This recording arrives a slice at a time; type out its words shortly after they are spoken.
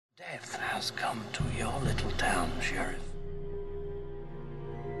has come to your little town, Sheriff.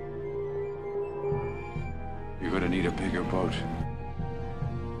 You're gonna need a bigger boat.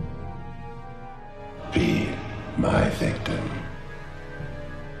 Be my victim.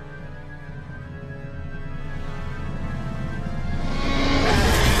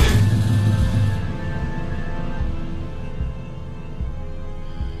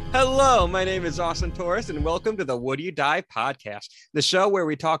 Hello, my name is Austin Torres, and welcome to the Would You Die podcast, the show where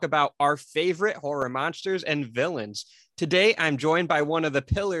we talk about our favorite horror monsters and villains. Today, I'm joined by one of the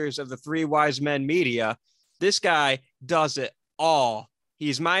pillars of the Three Wise Men media. This guy does it all.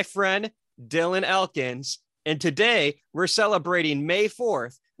 He's my friend, Dylan Elkins, and today we're celebrating May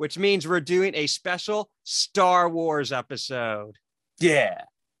 4th, which means we're doing a special Star Wars episode. Yeah.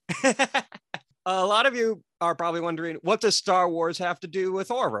 A lot of you are probably wondering, what does Star Wars have to do with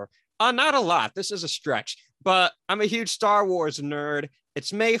horror? Not a lot. This is a stretch, but I'm a huge Star Wars nerd.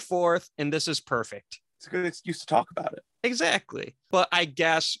 It's May 4th, and this is perfect. It's a good excuse to talk about it. Exactly. But I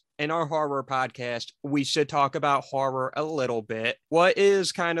guess in our horror podcast, we should talk about horror a little bit. What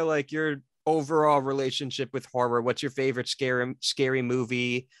is kind of like your overall relationship with horror? What's your favorite scary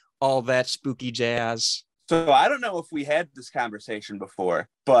movie? All that spooky jazz. So I don't know if we had this conversation before,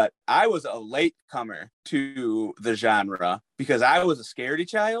 but I was a late comer to the genre because I was a scaredy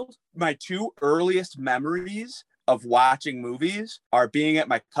child. My two earliest memories of watching movies are being at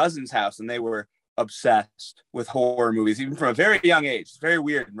my cousin's house, and they were obsessed with horror movies, even from a very young age. It's very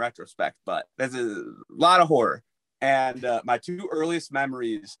weird in retrospect, but there's a lot of horror. And my two earliest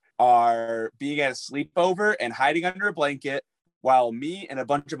memories are being at a sleepover and hiding under a blanket while me and a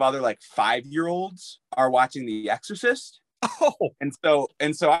bunch of other like 5-year-olds are watching The Exorcist. Oh,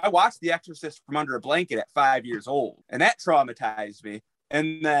 and so I watched The Exorcist from under a blanket at 5 years old, and that traumatized me.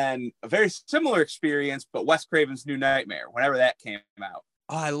 And then a very similar experience, but Wes Craven's New Nightmare, whenever that came out.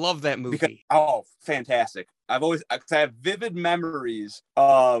 Oh, I love that movie. Fantastic. I have vivid memories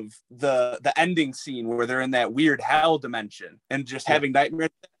of the ending scene where they're in that weird hell dimension and just having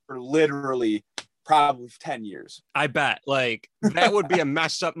nightmares for literally probably 10 years. I bet. Like, that would be a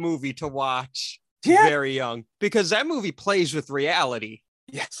messed up movie to watch very young, because that movie plays with reality.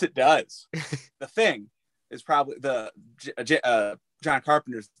 Yes, it does. The Thing is probably John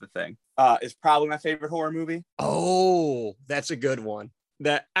Carpenter's The Thing is probably my favorite horror movie. Oh, that's a good one.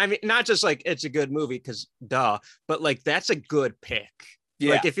 That, I mean, not just like it's a good movie because duh, but like that's a good pick.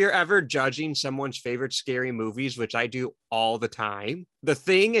 Yeah. Like if you're ever judging someone's favorite scary movies, which I do all the time, The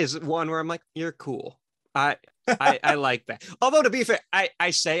Thing is one where I'm like, you're cool. I like that. Although to be fair,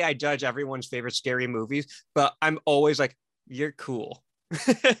 I say I judge everyone's favorite scary movies, but I'm always like, you're cool.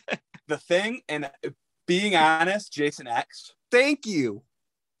 The Thing, and being honest, Jason X. Thank you.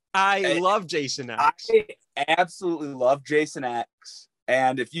 I love Jason X. I absolutely love Jason X.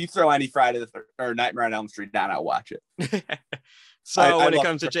 And if you throw any Friday the 13th or Nightmare on Elm Street down, I'll watch it. So when it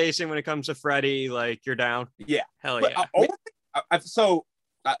comes to Jason, when it comes to Freddy, like you're down? Yeah. Hell yeah.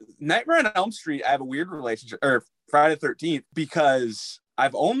 Nightmare on Elm Street, I have a weird relationship, or Friday the 13th, because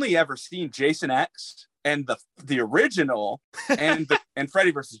I've only ever seen Jason X and the original and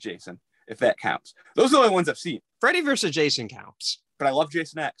Freddy versus Jason, if that counts. Those are the only ones I've seen. Freddy versus Jason counts. But I love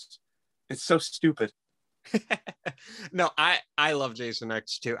Jason X. It's so stupid. No, I love Jason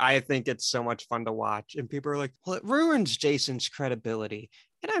X too. I think it's so much fun to watch, and people are like, well, it ruins Jason's credibility,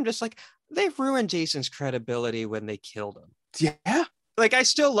 and I'm just like, they've ruined Jason's credibility when they killed him. Yeah, like I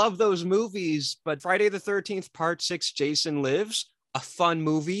still love those movies, but Friday the 13th Part 6 Jason Lives, a fun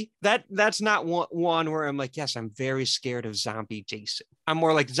movie. That's not one where I'm like, yes, I'm very scared of zombie Jason. I'm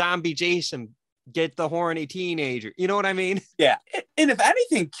more like zombie Jason, get the horny teenager. You know what I mean? Yeah. And if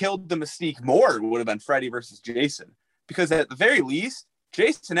anything killed the mystique more, it would have been Freddy versus Jason. Because at the very least,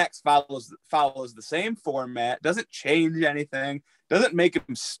 Jason X follows the same format, doesn't change anything, doesn't make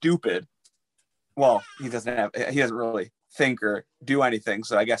him stupid. Well, he doesn't really think or do anything.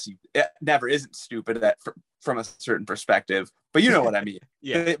 So I guess it never isn't stupid from a certain perspective. But you know what I mean?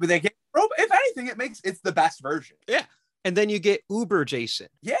 Yeah. But they get, if anything, it's the best version. Yeah. And then you get Uber Jason.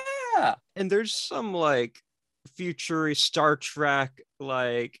 Yeah. And there's some like future Star Trek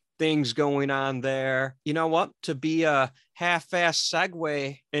like things going on there. You know what? To be a half-assed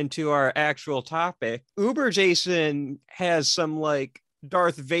segue into our actual topic, Uber Jason has some like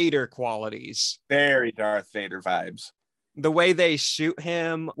Darth Vader qualities. Very Darth Vader vibes. The way they shoot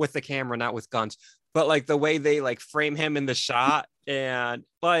him with the camera, not with guns, but like the way they like frame him in the shot. And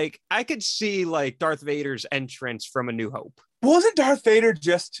like, I could see like Darth Vader's entrance from A New Hope. Wasn't Darth Vader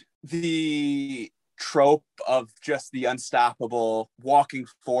just the trope of just the unstoppable walking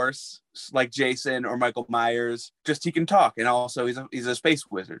force like Jason or Michael Myers. Just he can talk, and also he's a space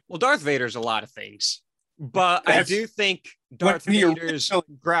wizard. Well, Darth Vader's a lot of things, but I do think Darth Vader's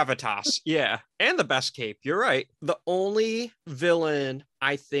gravitas, yeah, and the best cape. You're right. The only villain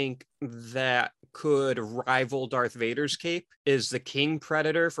I think that could rival Darth Vader's cape is the King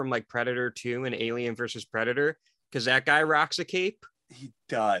Predator from like Predator 2 and Alien versus Predator, because that guy rocks a cape. He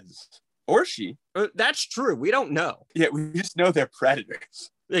does. Or she. That's true. We don't know. Yeah, we just know they're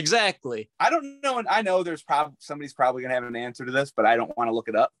predators. Exactly. I don't know, and I know there's probably somebody's probably gonna have an answer to this, but I don't want to look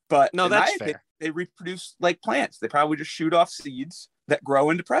it up. But no, that's fair. They reproduce like plants. They probably just shoot off seeds that grow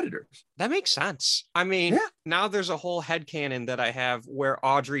into predators. That makes sense. I mean, Now there's a whole headcanon that I have where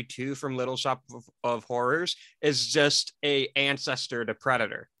Audrey 2 from Little Shop of Horrors is just a ancestor to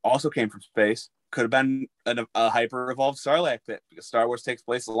Predator. Also came from space. Could have been a hyper evolved Sarlacc pit, because Star Wars takes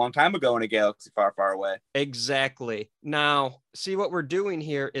place a long time ago in a galaxy far, far away. Exactly. Now, see what we're doing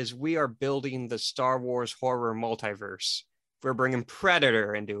here is we are building the Star Wars horror multiverse. We're bringing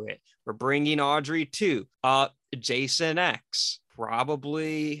Predator into it. We're bringing Audrey 2, Jason X,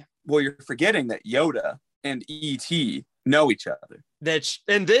 probably. Well, you're forgetting that Yoda and E.T. know each other.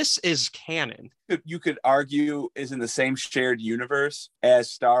 And this is canon. You could argue is in the same shared universe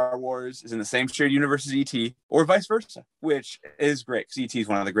as Star Wars, is in the same shared universe as E.T., or vice versa, which is great because E.T. is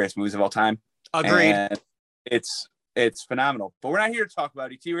one of the greatest movies of all time. Agreed. And it's phenomenal. But we're not here to talk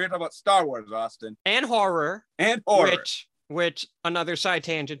about E.T. We're here to talk about Star Wars, Austin. And horror. Which another side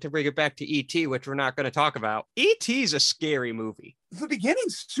tangent to bring it back to E.T., which we're not going to talk about. E.T.'s a scary movie. The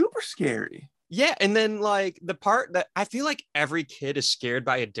beginning's super scary. Yeah, and then like the part that I feel like every kid is scared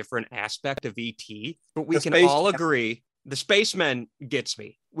by a different aspect of E.T., but we can all agree the spaceman gets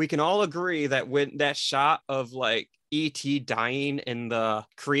me. We can all agree that when that shot of like E.T. dying in the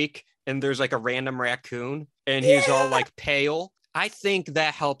creek and there's like a random raccoon and he's all like pale, I think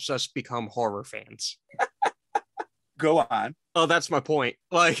that helps us become horror fans. Go on. Oh, that's my point.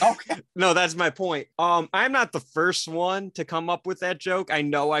 Like, okay. No, that's my point. I'm not the first one to come up with that joke. I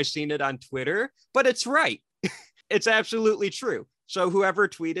know I've seen it on Twitter, but it's right. It's absolutely true. So whoever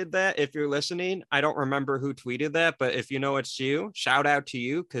tweeted that, if you're listening, I don't remember who tweeted that, but if you know it's you, shout out to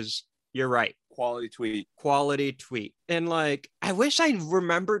you because you're right. Quality tweet. And like, I wish I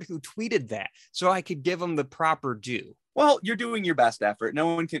remembered who tweeted that so I could give them the proper due. Well, you're doing your best effort.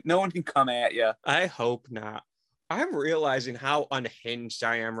 No one can come at you. I hope not. I'm realizing how unhinged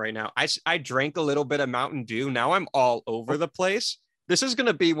I am right now. I drank a little bit of Mountain Dew. Now I'm all over the place. This is going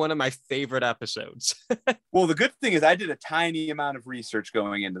to be one of my favorite episodes. Well, the good thing is I did a tiny amount of research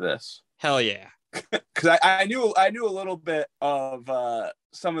going into this. Hell yeah. Because I knew a little bit of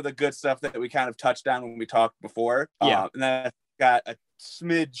some of the good stuff that we kind of touched on when we talked before. Yeah. And then I got a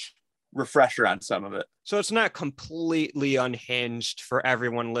smidge refresher on some of it. So it's not completely unhinged for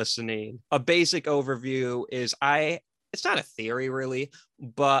everyone listening. A basic overview is it's not a theory really,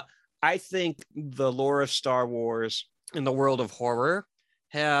 but I think the lore of Star Wars and the world of horror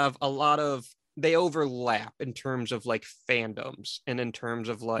have they overlap in terms of like fandoms and in terms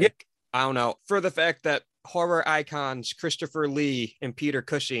of like, I don't know, for the fact that horror icons Christopher Lee and Peter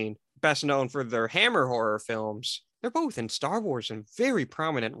Cushing, best known for their Hammer horror films, they're both in Star Wars in very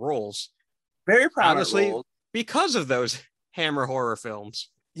prominent roles. Very prominent honestly, roles. Because of those Hammer horror films.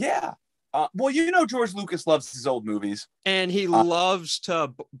 Yeah. Well, George Lucas loves his old movies. And he loves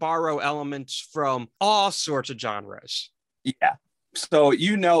to borrow elements from all sorts of genres. Yeah. So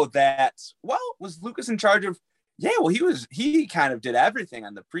that, well, was Lucas in charge of, he kind of did everything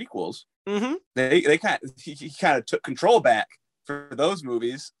on the prequels. Mm-hmm. He kind of took control back for those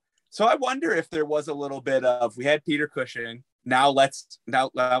movies. So I wonder if there was a little bit of, we had Peter Cushing. Now let's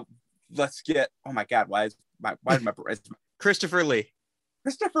get, oh my God, why is my Christopher Lee.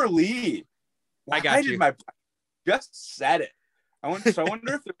 Christopher Lee. I got you. Just said it. I wonder if there's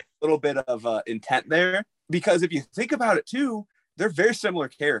a little bit of intent there, because if you think about it too, they're very similar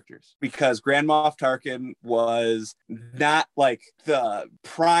characters, because Grand Moff Tarkin was not like the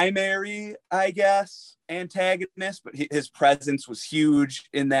primary, I guess, antagonist, but his presence was huge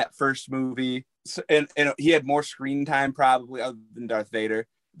in that first movie. So, and he had more screen time probably other than Darth Vader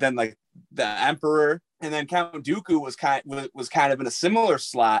than like the Emperor. And then Count Dooku was kind of in a similar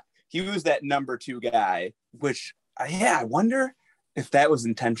slot. He was that number 2 guy, which I wonder if that was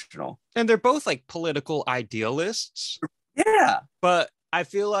intentional. And they're both like political idealists. Yeah. But I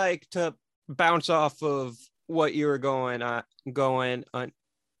feel like to bounce off of what you were going on,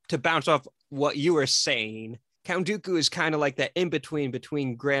 to bounce off what you were saying, Count Dooku is kind of like that in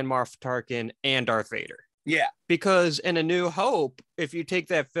between Grand Moff Tarkin and Darth Vader. Yeah. Because in A New Hope, if you take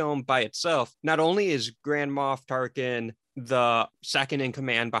that film by itself, not only is Grand Moff Tarkin the second in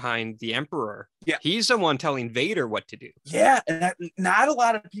command behind the Emperor, Yeah. he's the one telling Vader what to do. Yeah, and not a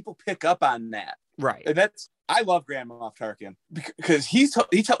lot of people pick up on that. Right. And I love Grand Moff Tarkin because he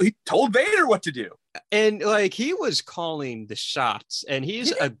told Vader what to do. And like he was calling the shots, and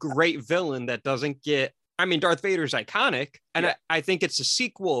he's a great villain that doesn't get. I mean, Darth Vader's iconic, and I think it's the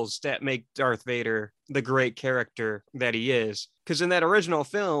sequels that make Darth Vader the great character that he is. Because in that original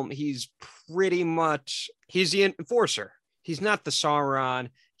film, he's the enforcer. He's not the Sauron.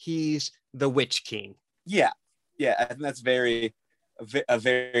 He's the Witch King. Yeah, I think that's a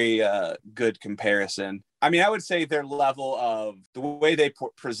very good comparison. I mean, I would say their level of the way they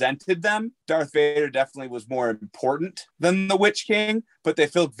presented them, Darth Vader definitely was more important than the Witch King, but they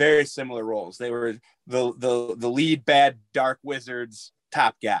filled very similar roles. They were the lead bad dark wizard's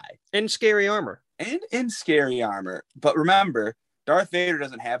top guy. In scary armor. And in scary armor. But remember, Darth Vader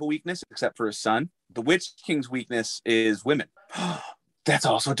doesn't have a weakness except for his son. The Witch King's weakness is women. That's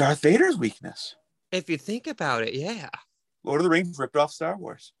also Darth Vader's weakness. If you think about it, yeah. Lord of the Rings ripped off Star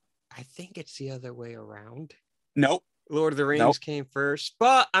Wars. I think it's the other way around. Nope. Lord of the Rings came first,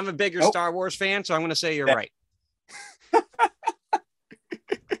 but I'm a bigger Star Wars fan, so I'm going to say you're right.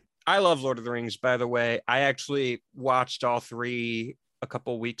 I love Lord of the Rings, by the way. I actually watched all three a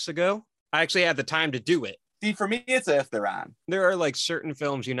couple weeks ago. I actually had the time to do it. See, for me, it's if they're on. There are like certain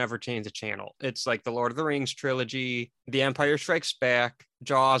films you never change the channel. It's like the Lord of the Rings trilogy, The Empire Strikes Back,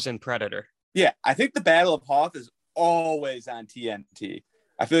 Jaws, and Predator. Yeah, I think the Battle of Hoth is always on TNT.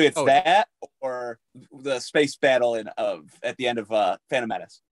 I feel like it's that or the space battle at the end of Phantom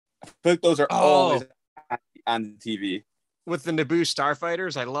Menace. I feel like those are always on the TV. With the Naboo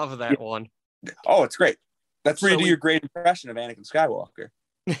starfighters, I love that one. Oh, it's great. That's where you do your great impression of Anakin Skywalker.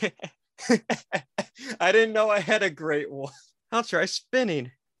 I didn't know I had a great one. I'll try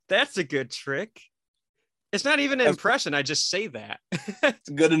spinning. That's a good trick. It's not even an impression. I just say that. It's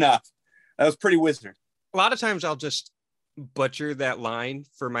good enough. That was pretty wizard. A lot of times I'll just butcher that line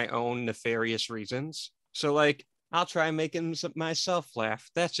for my own nefarious reasons. So like, I'll try making myself laugh.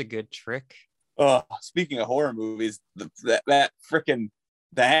 That's a good trick. Oh, speaking of horror movies, that freaking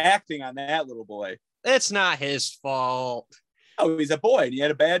the acting on that little boy. It's not his fault. Oh, he's a boy and he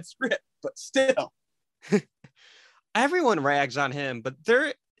had a bad script, but still. Everyone rags on him, but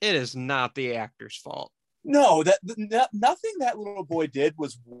it is not the actor's fault. No, nothing that little boy did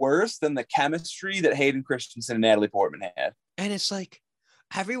was worse than the chemistry that Hayden Christensen and Natalie Portman had. And it's like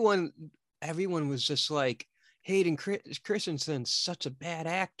everyone was just like, Hayden Christensen's such a bad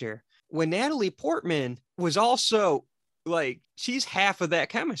actor. When Natalie Portman was also like, she's half of that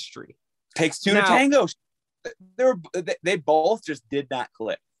chemistry. Takes two to tango. They both just did not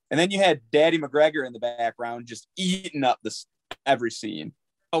click. And then you had Daddy McGregor in the background just eating up every scene.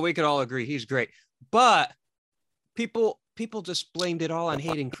 Oh, we could all agree he's great. But people just blamed it all on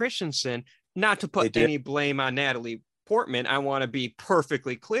Hayden Christensen, not to put any blame on Natalie Portman. I want to be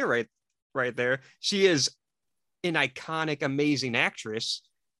perfectly clear right there. She is an iconic, amazing actress,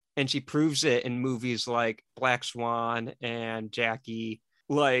 and she proves it in movies like Black Swan and Jackie.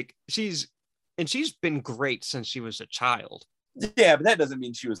 Like she's been great since she was a child. Yeah, but that doesn't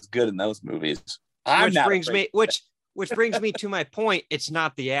mean she was good in those movies. Which brings me to my point. It's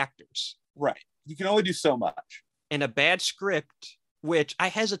not the actors. Right. You can only do so much. And a bad script, which I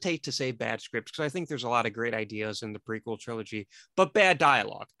hesitate to say bad script because I think there's a lot of great ideas in the prequel trilogy, but bad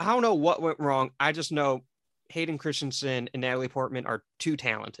dialogue. I don't know what went wrong. I just know Hayden Christensen and Natalie Portman are too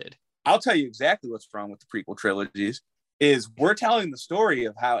talented. I'll tell you exactly what's wrong with the prequel trilogies is we're telling the story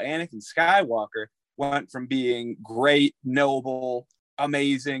of how Anakin Skywalker went from being great, noble,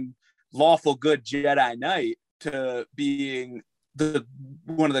 amazing, lawful good Jedi Knight to being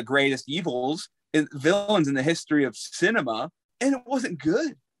one of the greatest villains in the history of cinema, and it wasn't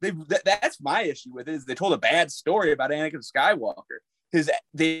good. That's my issue with it, is they told a bad story about Anakin Skywalker.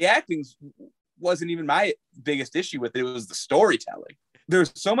 The acting wasn't even my biggest issue with it. It was the storytelling.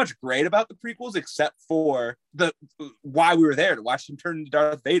 There's so much great about the prequels, except for why we were there to watch him turn into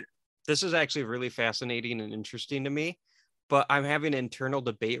Darth Vader. This is actually really fascinating and interesting to me, but I'm having an internal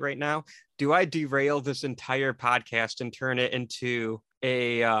debate right now. Do I derail this entire podcast and turn it into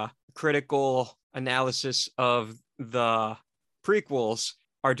a critical analysis of the prequels,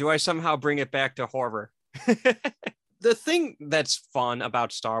 or do I somehow bring it back to horror? The thing that's fun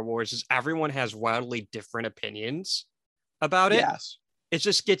about Star Wars is everyone has wildly different opinions about it. Yes. It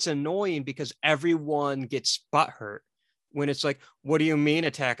just gets annoying because everyone gets butthurt when it's like, what do you mean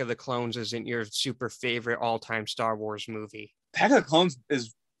Attack of the Clones isn't your super favorite all-time Star Wars movie? Attack of the Clones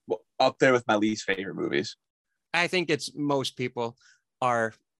is up there with my least favorite movies. I think it's most people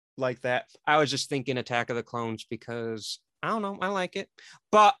are like that. I was just thinking Attack of the Clones because I don't know, I like it.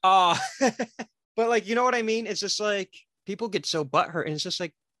 But but like, you know what I mean? It's just like people get so butthurt and it's just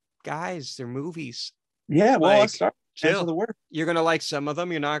like, guys, they're movies. Yeah, well, Like, let's start. chill. The word. You're gonna like some of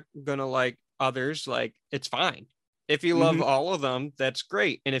them, you're not gonna like others. Like, it's fine. If you love all of them, that's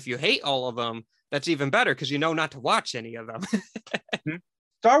great. And if you hate all of them, that's even better because you know not to watch any of them.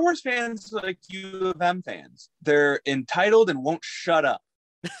 Star Wars fans like U of M fans. They're entitled and won't shut up.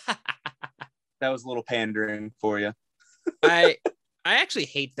 That was a little pandering for you. I actually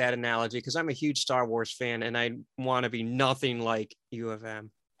hate that analogy because I'm a huge Star Wars fan and I want to be nothing like U of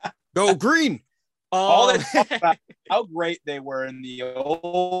M. Go green. All they talk about how great they were in the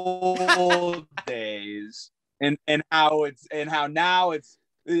old days, and how now it's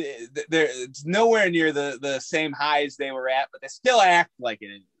nowhere near the same highs they were at, but they still act like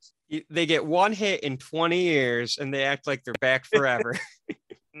it is. They get one hit in 20 years and they act like they're back forever.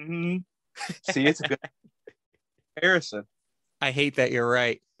 See, it's a good comparison. I hate that you're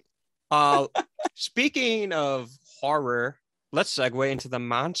right. Speaking of horror, let's segue into the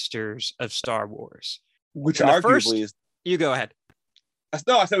monsters of Star Wars. Which arguably is... You go ahead.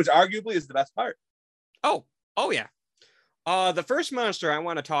 No, I said which arguably is the best part. Oh yeah. The first monster I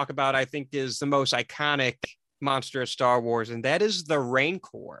want to talk about, I think, is the most iconic monster of Star Wars, and that is the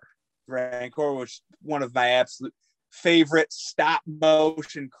Rancor. Rancor, which is one of my absolute favorite stop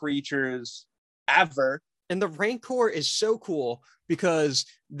motion creatures ever. And the Rancor is so cool because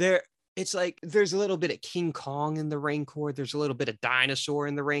it's like there's a little bit of King Kong in the Rancor. There's a little bit of dinosaur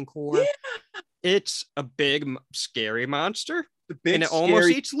in the Rancor. Yeah. It's a big, scary monster. And it almost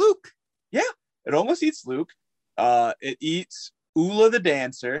eats Luke. Yeah, it almost eats Luke. It eats Ula the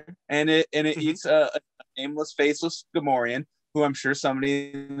dancer, and it eats a nameless, faceless Gamorrean, who I'm sure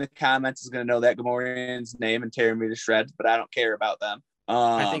somebody in the comments is going to know that Gamorrean's name and tear me to shreds, but I don't care about them.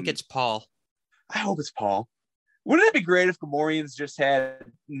 I think it's Paul. I hope it's Paul. Wouldn't it be great if Gamorreans just had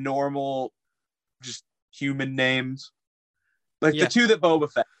normal, just human names? Like the two that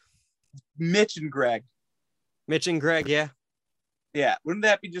Boba Fett, Mitch and Greg. Mitch and Greg, yeah. Yeah, wouldn't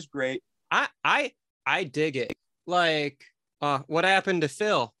that be just great? I dig it. Like, what happened to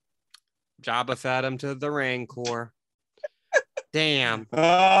Phil? Jabba fed him to the Rancor. Damn.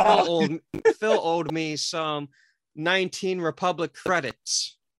 Phil owed me some 19 Republic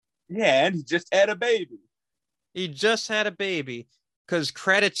credits. Yeah, and he just had a baby. He just had a baby because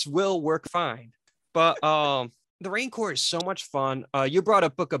credits will work fine. But the Rancor is so much fun. You brought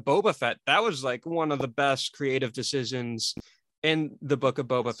up Book of Boba Fett. That was like one of the best creative decisions in the Book of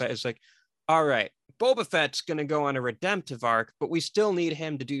Boba Fett. It's like, all right, Boba Fett's going to go on a redemptive arc, but we still need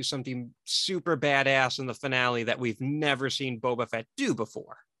him to do something super badass in the finale that we've never seen Boba Fett do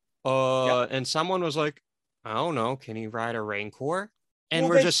before. And someone was like, I don't know, can he ride a Rancor? And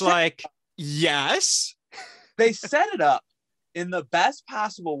we're just like, yes. They set it up in the best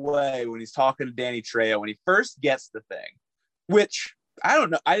possible way when he's talking to Danny Trejo when he first gets the thing, which I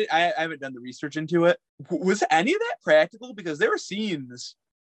don't know. I haven't done the research into it. Was any of that practical? Because there were scenes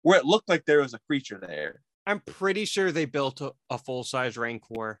where it looked like there was a creature there. I'm pretty sure they built a full-size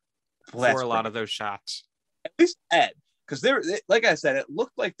Rancor for a lot of those shots. At least Ed, because like I said, it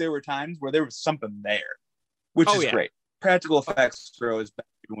looked like there were times where there was something there, which is great. Practical effects are always better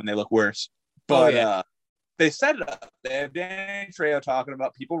even when they look worse. But they set it up. They have Danny Trejo talking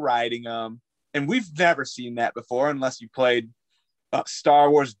about people riding them, and we've never seen that before unless you played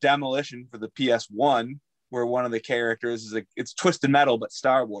Star Wars Demolition for the PS1, where one of the characters is it's Twisted Metal but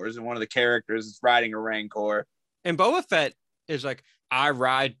Star Wars, and one of the characters is riding a Rancor. And Boba Fett is like, I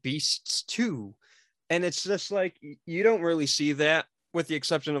ride beasts too, and it's just like you don't really see that with the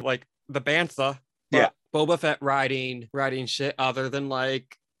exception of like the Bantha. Yeah, Boba Fett riding shit other than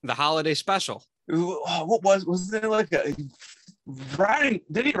like the holiday special. What was there like a riding?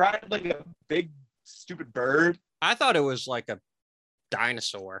 Did he ride like a big stupid bird? I thought it was like a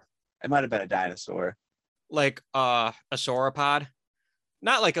dinosaur. It might have been a dinosaur, like a sauropod,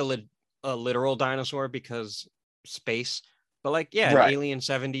 not like a literal dinosaur because space, but like an alien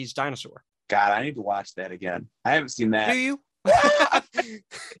 70s dinosaur. God, I need to watch that again. I haven't seen that. Do you?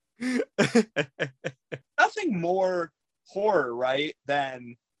 Nothing more horror, right,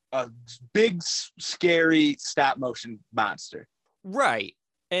 than a big, scary stop motion monster. Right.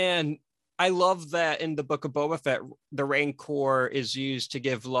 And I love that in the Book of Boba Fett, the Rancor is used to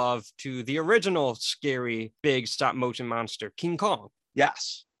give love to the original scary, big stop motion monster, King Kong.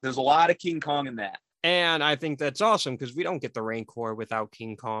 Yes. There's a lot of King Kong in that. And I think that's awesome because we don't get the Rancor without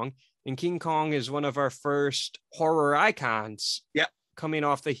King Kong. And King Kong is one of our first horror icons. Yep. coming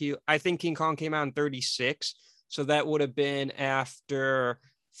off the heel. I think King Kong came out in 36. So that would have been after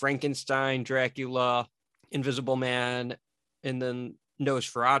Frankenstein, Dracula, Invisible Man, and then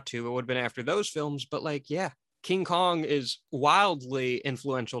Nosferatu. It would have been after those films. But like, yeah, King Kong is wildly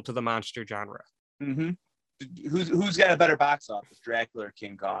influential to the monster genre. Mm-hmm. Who's got a better box office, Dracula or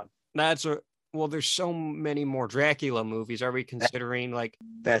King Kong? Well, there's so many more Dracula movies. Are we considering like...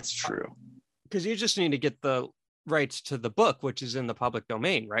 That's true. Because you just need to get the rights to the book, which is in the public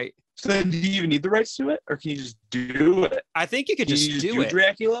domain, right? So then do you even need the rights to it, or can you just do it? I think you could just do it.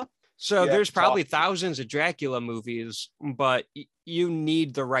 Dracula? So there's probably thousands of Dracula movies, but you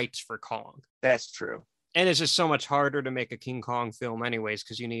need the rights for Kong. That's true. And it's just so much harder to make a King Kong film anyways,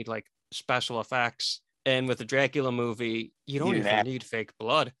 because you need like special effects. And with the Dracula movie, you don't even need fake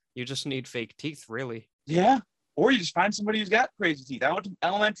blood. You just need fake teeth, really. Yeah. Or you just find somebody who's got crazy teeth. I went to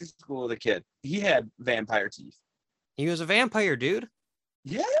elementary school with a kid. He had vampire teeth. He was a vampire, dude.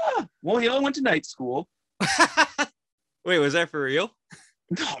 Yeah. Well, he only went to night school. Wait, was that for real?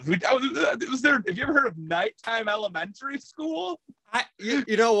 No, it was there. Have you ever heard of nighttime elementary school?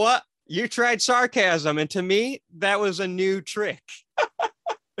 You know what? You tried sarcasm, and to me, that was a new trick.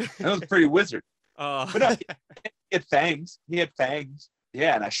 That was pretty wizard. But no, he had fangs. He had fangs.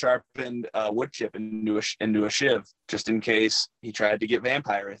 Yeah, and I sharpened a wood chip into a shiv just in case he tried to get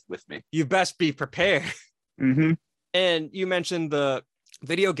vampire with me. You best be prepared. Mm-hmm. And you mentioned the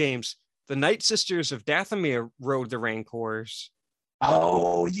video games. The Night Sisters of Dathomir rode the Rancors.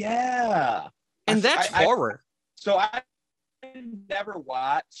 Oh, yeah. And that's horror. So I never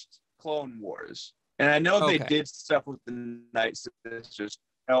watched Clone Wars. And I know they did stuff with the Night Sisters.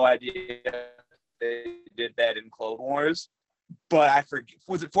 No idea if they did that in Clone Wars. But I forget.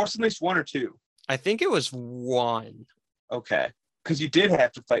 Was it Force Unleashed 1 or 2? I think it was 1. Okay. Because you did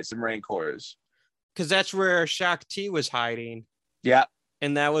have to fight some Rancors. Because that's where Shakti was hiding. Yeah.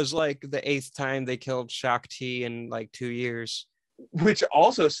 And that was like the 8th time they killed Shakti in like 2 years. Which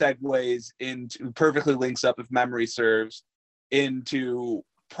also segues into, perfectly links up, if memory serves, into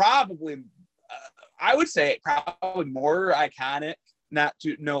probably, I would say, probably more iconic,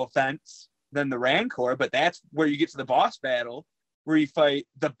 no offense, than the Rancor, but that's where you get to the boss battle, where you fight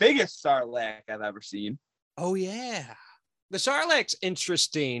the biggest Sarlacc I've ever seen. Oh, yeah. The Sarlacc's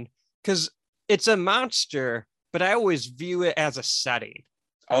interesting because it's a monster, but I always view it as a setting.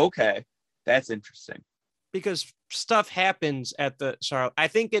 Okay, that's interesting. Because stuff happens at the Sarlacc. I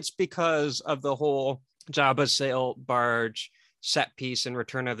think it's because of the whole Jabba's sail barge set piece in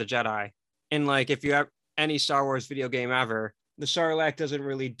Return of the Jedi. And like, if you have any Star Wars video game ever, the Sarlacc doesn't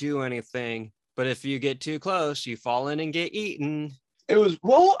really do anything. But if you get too close, you fall in and get eaten. It was,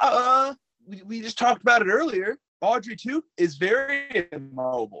 we just talked about it earlier. Audrey 2 is very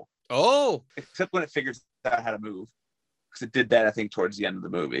immobile. Oh. Except when it figures out how to move. Because it did that, I think, towards the end of the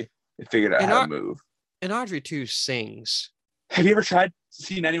movie. It figured out how to move. And Audrey 2 sings. Have you ever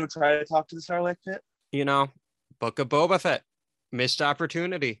seen anyone try to talk to the Sarlacc pit? You know, Book of Boba Fett. Missed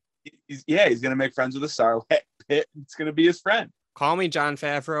opportunity. He's going to make friends with the Sarlacc pit. It's going to be his friend. Call me Jon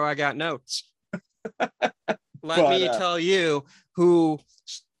Favreau. I got notes. Let me tell you who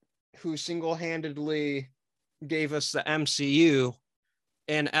single-handedly gave us the MCU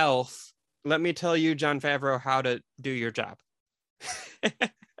and Elf. Let me tell you, Jon Favreau, how to do your job. I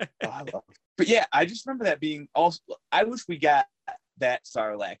love it. But yeah, I just remember that being also. I wish we got that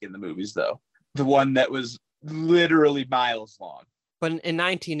Sarlacc in the movies, though. The one that was literally miles long. But in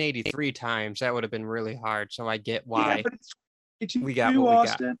 1983 times, that would have been really hard. So I get why. Yeah, but it's we got what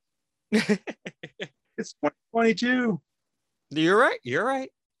Austin. We got. It's 2022. You're right.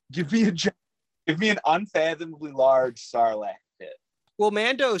 Give me an unfathomably large Sarlacc pit. Well,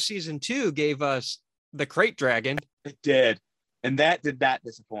 Mando season 2 gave us the Crate Dragon. It did. And that did not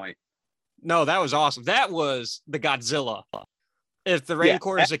disappoint. No, that was awesome. That was the Godzilla. If the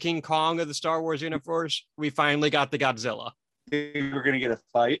Rancor is the King Kong of the Star Wars universe, we finally got the Godzilla. Think we're going to get a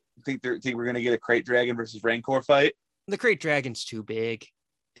fight? Think we're going to get a Crate Dragon versus Rancor fight? The Crate Dragon's too big.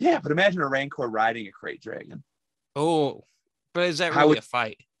 Yeah, but imagine a Rancor riding a Crate Dragon. Oh, but is that really a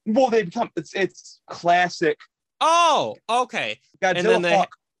fight? Well, it's classic. Oh, okay. Godzilla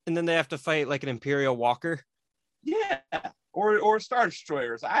and then they have to fight like an Imperial Walker. Yeah, or Star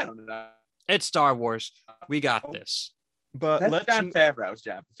Destroyers. I don't know. It's Star Wars. We got this. But that's Jon Favreau's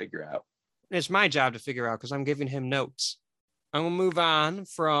job to figure out. It's my job to figure out because I'm giving him notes. I'm going to move on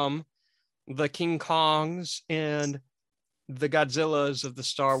from the King Kongs and the Godzillas of the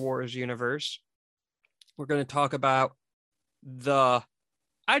Star Wars universe. We're going to talk about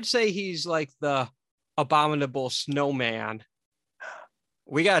I'd say he's like the abominable snowman.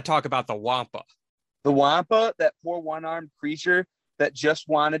 We got to talk about the Wampa. The Wampa, that poor one-armed creature that just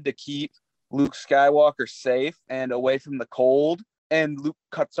wanted to keep Luke Skywalker safe and away from the cold, and Luke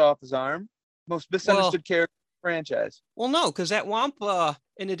cuts off his arm. Most misunderstood character in the franchise. Well, no, because that Wampa,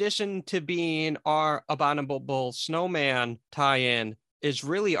 in addition to being our Abominable Snowman tie-in, is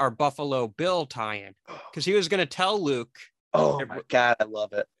really our Buffalo Bill tie-in. Because he was going to tell Luke, oh my God, I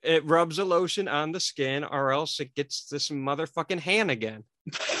love it. It rubs a lotion on the skin or else it gets this motherfucking hand again.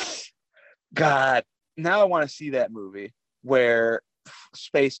 God, now I want to see that movie where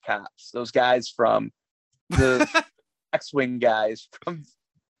space cops, those guys from the X-Wing guys from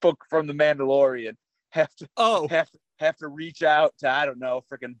the Mandalorian have to reach out to, I don't know,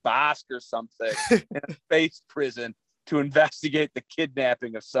 freaking Bosk or something in a space prison to investigate the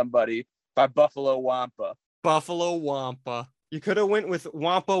kidnapping of somebody by Buffalo Wampa. Buffalo Wampa. You could have went with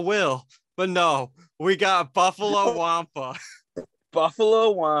Wampa Will, but no, we got Buffalo Wampa.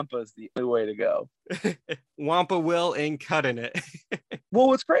 Buffalo Wampa is the only way to go. Wampa Will ain't cutting it. Well,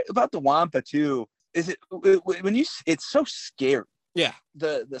 what's great about the Wampa too is it's so scary. Yeah.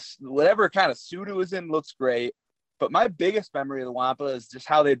 The whatever kind of suit it was in looks great, but my biggest memory of the Wampa is just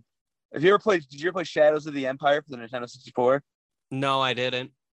how did you ever play Shadows of the Empire for the Nintendo 64? No, I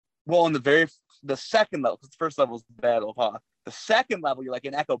didn't. Well, in the second level, because the first level is the Battle of Hoth. The second level, you're like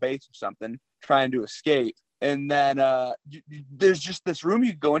in Echo Base or something, trying to escape. And then there's just this room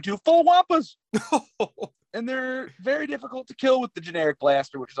you can go into full of Wampas. And they're very difficult to kill with the generic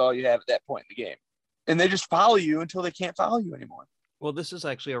blaster, which is all you have at that point in the game. And they just follow you until they can't follow you anymore. Well, this is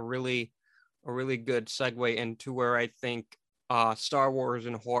actually a really good segue into where I think Star Wars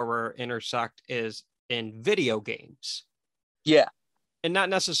and horror intersect is in video games. Yeah. And not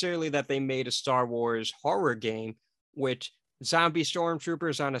necessarily that they made a Star Wars horror game, which zombie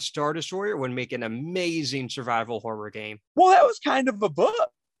stormtroopers on a Star Destroyer would make an amazing survival horror game. Well, that was kind of a book.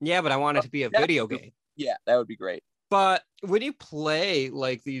 Yeah, but I want it to be a video game. Yeah, that would be great. But when you play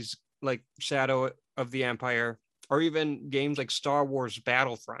like these, like Shadow of the Empire, or even games like Star Wars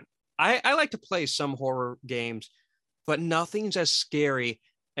Battlefront, I like to play some horror games, but nothing's as scary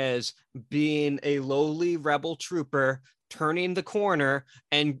as being a lowly rebel trooper turning the corner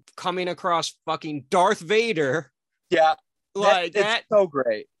and coming across fucking Darth Vader. Yeah. Like that's so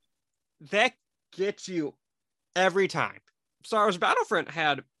great. That gets you every time. Star Wars Battlefront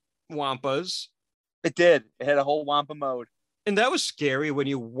had Wampas. It did. It had a whole Wampa mode. And that was scary when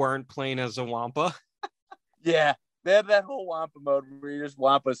you weren't playing as a Wampa. Yeah. They had that whole Wampa mode where you're just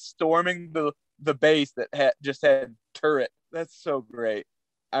Wampa storming the base that just had turret. That's so great.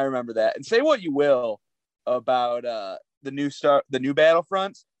 I remember that. And say what you will about the new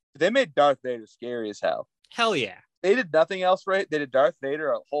Battlefronts, they made Darth Vader scary as hell. Hell yeah. They did nothing else right. They did Darth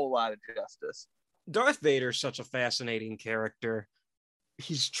Vader a whole lot of justice. Darth Vader's such a fascinating character.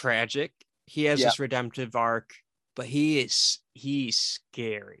 He's tragic. He has this redemptive arc, but he's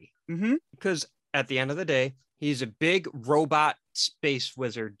scary. Mm-hmm. Because at the end of the day, he's a big robot space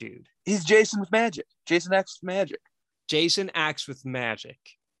wizard dude. He's Jason with magic. Jason X with magic. Jason X with magic.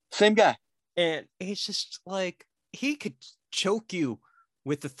 Same guy. And he's just like, he could choke you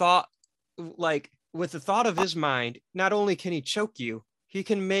with the thought, with the thought of his mind. Not only can he choke you, he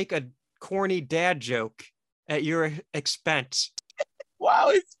can make a corny dad joke at your expense.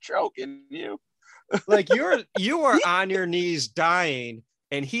 Wow, he's choking you. Like you are on your knees dying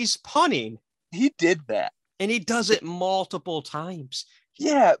and he's punning. He did that. And he does it multiple times.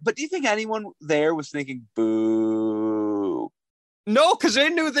 Yeah, but do you think anyone there was thinking, boo? No, because they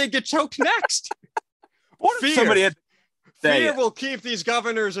knew they'd get choked next. What if somebody had Fear will keep these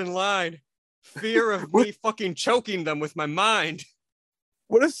governors in line. Fear of me fucking choking them with my mind.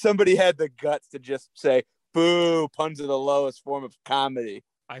 What if somebody had the guts to just say, boo, puns are the lowest form of comedy?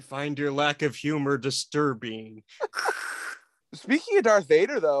 I find your lack of humor disturbing. Speaking of Darth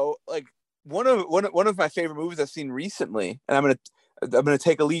Vader, though, like one of my favorite movies I've seen recently, and I'm gonna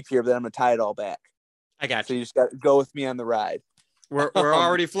take a leap here, but then I'm gonna tie it all back. I got you. So you just got to go with me on the ride. We're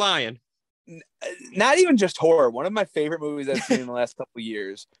already flying. Not even just horror. One of my favorite movies I've seen in the last couple of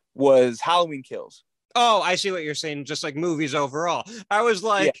years was Halloween Kills. Oh, I see what you're saying. Just like movies overall. I was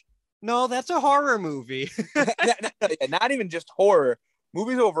like, no, that's a horror movie. not even just horror.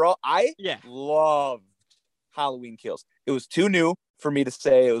 Movies overall. I loved Halloween Kills. It was too new for me to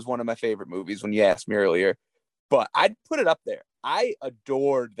say it was one of my favorite movies when you asked me earlier, but I'd put it up there. I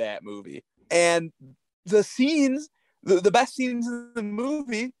adored that movie. And the scenes, the best scenes in the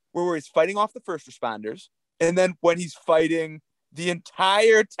movie were where he's fighting off the first responders. And then when he's fighting the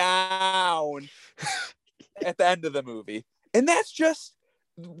entire town at the end of the movie. And that's just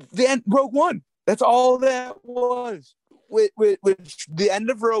the end, Rogue One. That's all that was. Which the end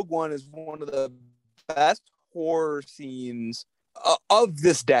of Rogue One is one of the best horror scenes of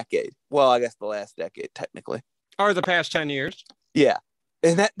this decade. Well, I guess the last decade, technically. Or the past 10 years. Yeah.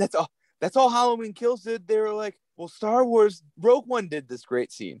 And that's all. That's all Halloween Kills did. They were like, well, Star Wars Rogue One did this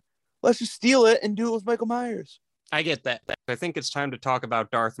great scene. Let's just steal it and do it with Michael Myers. I get that. I think it's time to talk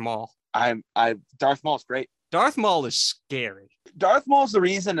about Darth Maul. Darth Maul's great. Darth Maul is scary. Darth Maul's the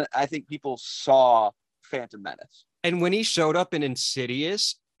reason I think people saw Phantom Menace. And when he showed up in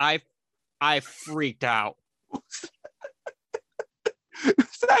Insidious, I freaked out.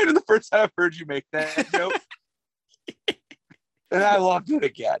 It's not even the first time I've heard you make that joke. And I loved it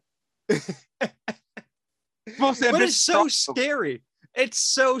again. But it's so scary. It's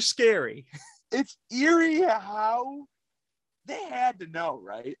so scary. It's eerie how they had to know,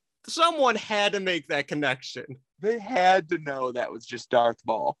 right? Someone had to make that connection. They had to know that was just Darth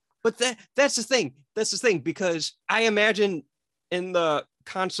Maul. But that's the thing. That's the thing, because I imagine in the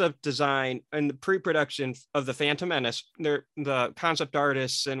concept design and the pre-production of the Phantom Menace, the concept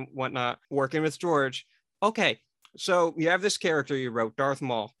artists and whatnot working with George. Okay, so you have this character you wrote, Darth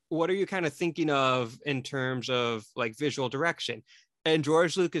Maul. What are you kind of thinking of in terms of like visual direction? And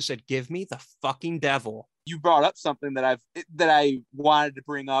George Lucas said, "Give me the fucking devil." You brought up something that I wanted to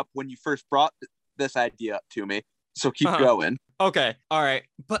bring up when you first brought this idea up to me. So keep going. Okay, all right,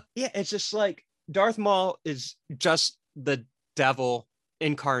 but yeah, it's just like Darth Maul is just the devil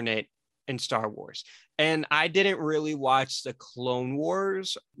incarnate in Star Wars. And I didn't really watch the Clone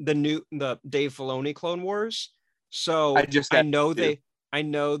Wars, the Dave Filoni Clone I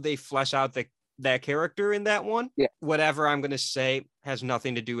know they flesh out that character in that one. Yeah. Whatever I'm going to say has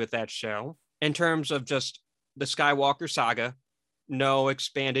nothing to do with that show. In terms of just the Skywalker saga, no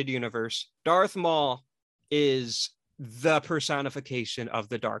expanded universe. Darth Maul is the personification of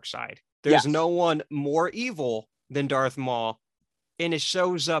the dark side. There's no one more evil than Darth Maul, and it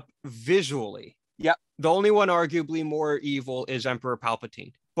shows up visually. Yep. The only one arguably more evil is Emperor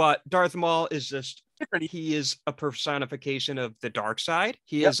Palpatine. But Darth Maul is just, he is a personification of the dark side.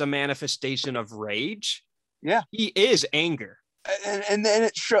 He is a manifestation of rage. Yeah. He is anger. And then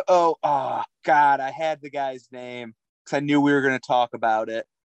it God, I had the guy's name because I knew we were going to talk about it.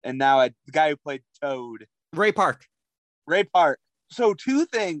 And now the guy who played Toad. Ray Park. So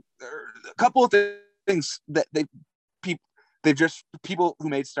a couple of things that people who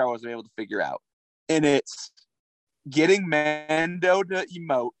made Star Wars are able to figure out. And it's getting Mando to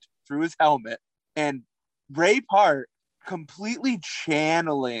emote through his helmet and Ray Park completely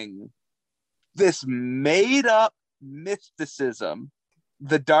channeling this made up mysticism,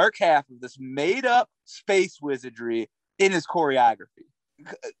 the dark half of this made up space wizardry in his choreography.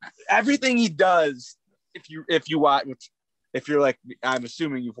 Everything he does, if you watch, if you're like, I'm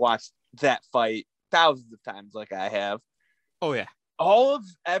assuming you've watched that fight thousands of times like I have. Oh yeah. All of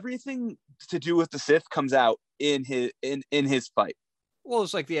everything to do with the Sith comes out in his fight. Well,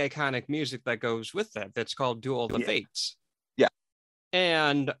 it's like the iconic music that goes with that. That's called Duel of the Fates. Yeah.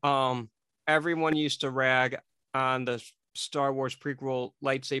 And everyone used to rag on the Star Wars prequel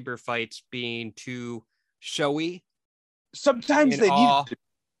lightsaber fights being too showy. Sometimes they need to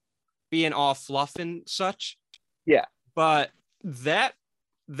being all fluff and such. Yeah. But that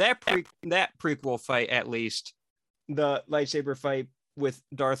prequel fight, at least, the lightsaber fight with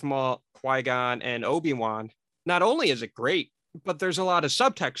Darth Maul, Qui-Gon, and Obi-Wan, not only is it great, but there's a lot of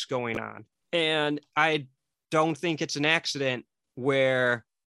subtext going on. And I don't think it's an accident where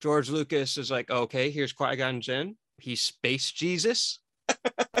George Lucas is like, okay, here's Qui-Gon Jinn. He's Space Jesus.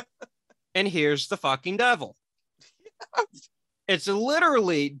 And here's the fucking devil. It's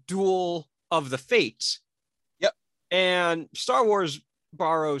literally Duel of the Fates. Yep. And Star Wars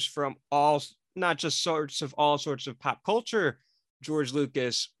borrows from all sorts of pop culture George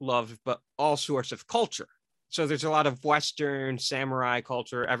Lucas loved, but all sorts of culture. So there's a lot of Western samurai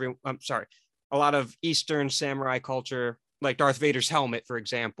culture. A lot of Eastern samurai culture, like Darth Vader's helmet, for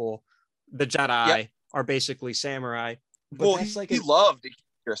example. The Jedi are basically samurai. But well, he loved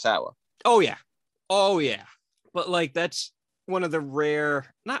Kurosawa. Oh yeah. But like that's one of the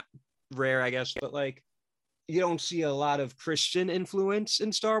not rare, I guess, but like you don't see a lot of Christian influence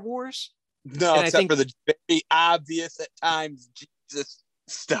in Star Wars. No, and except for the very obvious at times Jesus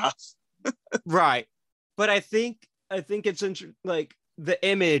stuff. Right. But I think it's like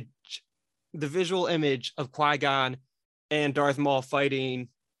the visual image of Qui-Gon and Darth Maul fighting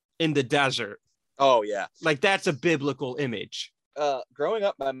in the desert. Oh yeah. Like that's a biblical image. Growing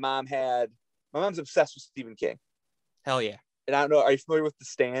up, my mom's obsessed with Stephen King. Hell yeah. And I don't know, are you familiar with The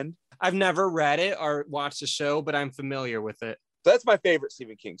Stand? I've never read it or watched the show, but I'm familiar with it. So that's my favorite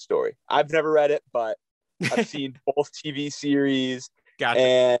Stephen King story. I've never read it, but I've seen both TV series. Gotcha.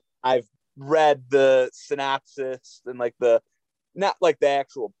 And I've read the synopsis and like the not like the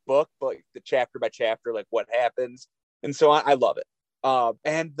actual book, but like the chapter by chapter, like what happens and so on. I love it.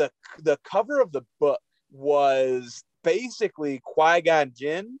 And the cover of the book was basically Qui-Gon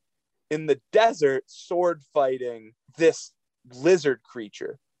Jinn in the desert sword fighting this lizard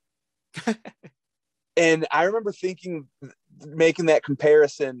creature. And I remember making that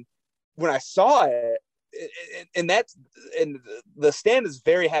comparison when I saw it, and the Stand is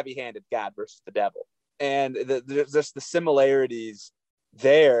very heavy-handed, God versus the devil, and there's just the similarities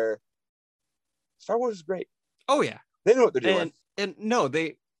there. Star Wars is great. Oh yeah, they know what they're doing, and no,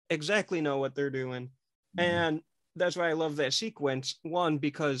 they exactly know what they're doing, and that's why I love that sequence. One,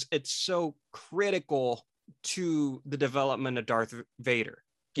 because it's so critical to the development of Darth Vader.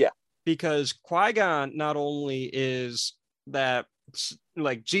 Yeah, because Qui-Gon not only is that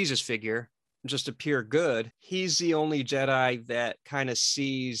like Jesus figure, just a pure good, he's the only Jedi that kind of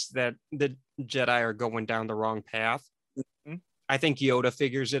sees that the Jedi are going down the wrong path. Mm-hmm. I think Yoda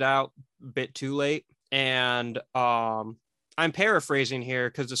figures it out a bit too late. And I'm paraphrasing here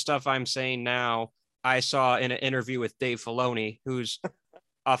because the stuff I'm saying now, I saw in an interview with Dave Filoni, who's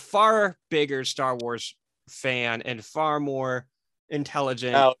a far bigger Star Wars fan and far more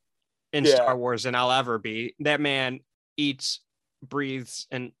intelligent in Star Wars than I'll ever be. That man eats, breathes,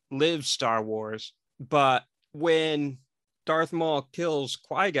 and lives Star Wars. But when Darth Maul kills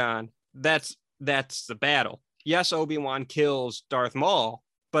Qui-Gon, that's the battle. Yes, Obi-Wan kills Darth Maul,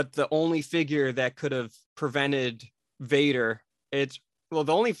 but the only figure that could have prevented Vader, the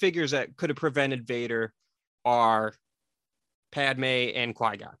only figures that could have prevented Vader are Padme and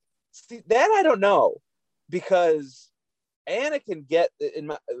Qui-Gon. See, that I don't know, because Anakin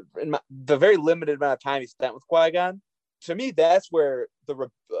in the very limited amount of time he spent with Qui-Gon. To me, that's where I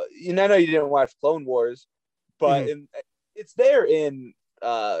know you didn't watch Clone Wars, but it's there in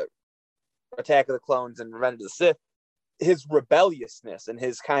Attack of the Clones and Revenge of the Sith. His rebelliousness and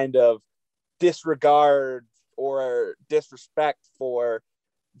his kind of disregard or disrespect for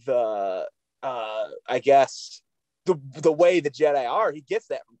the I guess the way the Jedi are, he gets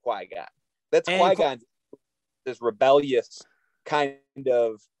that from Qui-Gon. That's Qui-Gon's this rebellious kind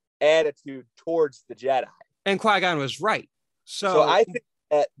of attitude towards the Jedi. And Qui-Gon was right. So I think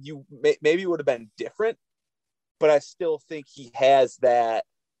that you maybe would have been different, but I still think he has that,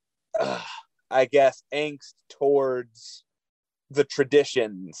 I guess, angst towards the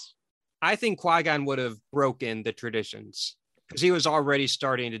traditions. I think Qui-Gon would have broken the traditions because he was already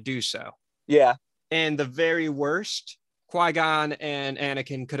starting to do so. Yeah. And the very worst, Qui-Gon and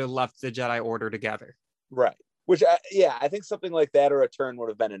Anakin could have left the Jedi Order together. Right. Which, I think something like that or a turn would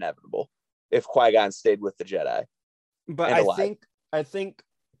have been inevitable if Qui-Gon stayed with the Jedi. But I think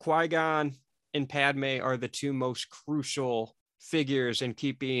Qui-Gon and Padme are the two most crucial figures in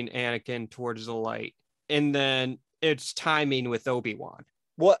keeping Anakin towards the light. And then it's timing with Obi-Wan.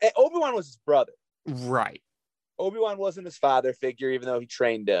 Well, Obi-Wan was his brother. Right. Obi-Wan wasn't his father figure, even though he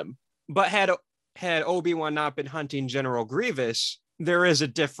trained him. But had Obi-Wan not been hunting General Grievous, there is a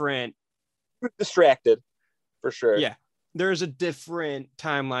different... Distracted, for sure. Yeah. There is a different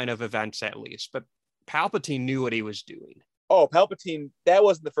timeline of events, at least. But Palpatine knew what he was doing. Oh, Palpatine, that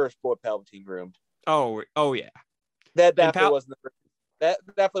wasn't the first boy Palpatine groomed. Oh yeah. That definitely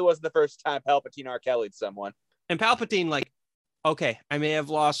wasn't the first time Palpatine R. Kelly'd someone. And Palpatine, like, okay, I may have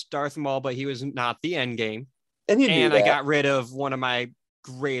lost Darth Maul, but he was not the end game. And I got rid of one of my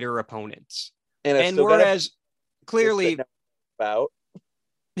greater opponents. And whereas clearly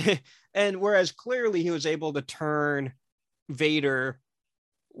he was able to turn Vader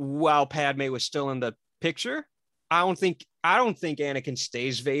while Padme was still in the picture. I don't think Anakin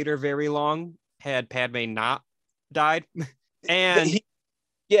stays Vader very long had Padme not died. And he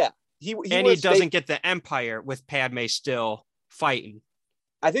doesn't get the Empire with Padme still fighting.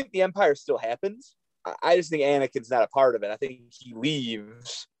 I think the Empire still happens. I just think Anakin's not a part of it. I think he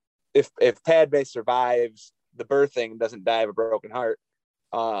leaves if Padme survives the birthing and doesn't die of a broken heart.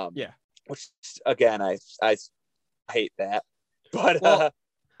 Which again, I hate that. But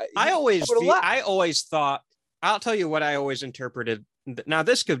I always thought, I'll tell you what I always interpreted. Now,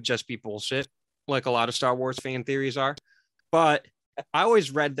 this could just be bullshit, like a lot of Star Wars fan theories are, but I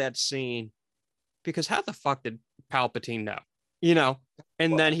always read that scene because how the fuck did Palpatine know? You know,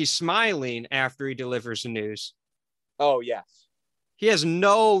 and then he's smiling after he delivers the news. Oh, yes. He has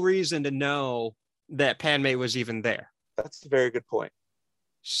no reason to know that Padme was even there. That's a very good point.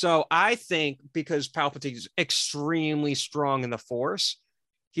 So I think because Palpatine's extremely strong in the Force,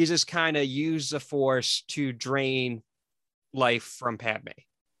 he just kind of used the Force to drain life from Padme.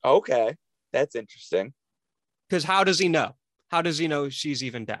 Okay, that's interesting. Because how does he know? How does he know she's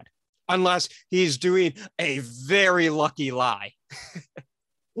even dead? unless he's doing a very lucky lie.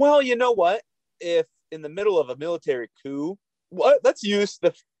 Well, you know what? If in the middle of a military coup, let's use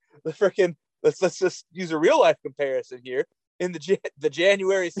the freaking let's just use a real life comparison here. In the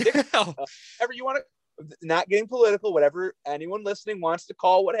January 6th, whatever you want to, not getting political, whatever anyone listening wants to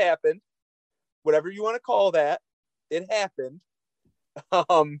call what happened, whatever you want to call that, it happened.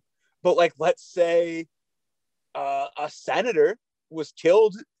 But like, let's say a senator was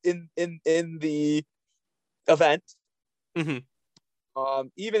killed in the event. Mm-hmm.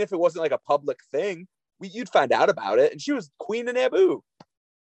 Even if it wasn't like a public thing, you'd find out about it. And she was queen of Naboo.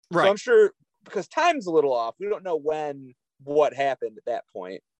 Right. So I'm sure, because time's a little off, we don't know what happened at that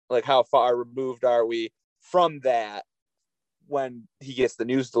point. Like, how far removed are we from that when he gets the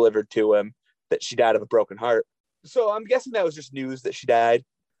news delivered to him that she died of a broken heart? So I'm guessing that was just news that she died.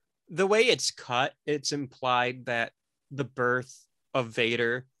 The way it's cut, it's implied that the birth of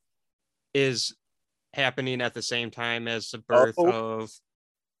Vader is happening at the same time as the birth of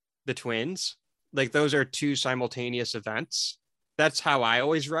the twins. Like, those are two simultaneous events. That's how I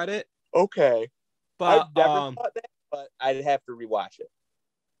always read it. Okay. But I've never thought that, but I'd have to rewatch it.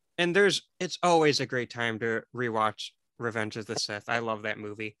 And it's always a great time to rewatch Revenge of the Sith. I love that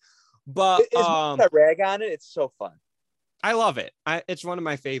movie. But I rag on it. It's so fun. I love it. It's one of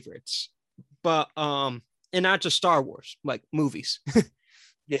my favorites. But and not just Star Wars, like movies.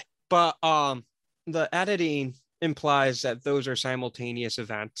 Yeah. But the editing implies that those are simultaneous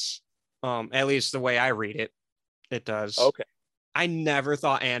events. At least the way I read it, it does. Okay. I never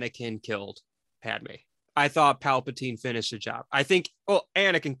thought Anakin killed Padme. I thought Palpatine finished the job. I think,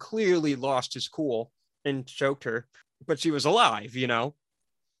 Anakin clearly lost his cool and choked her, but she was alive, you know?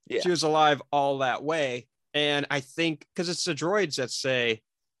 Yeah. She was alive all that way. And I think, because it's the droids that say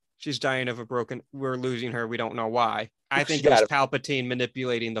she's dying of we're losing her, we don't know why. I think it was Palpatine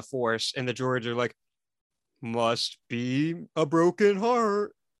manipulating the Force, and the droids are like, must be a broken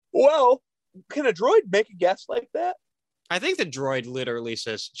heart. Well, can a droid make a guess like that? I think the droid literally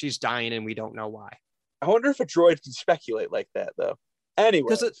says she's dying and we don't know why. I wonder if a droid can speculate like that, though. Anyway.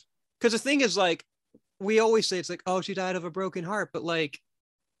 Because the thing is, like, we always say it's like, oh, she died of a broken heart. But, like,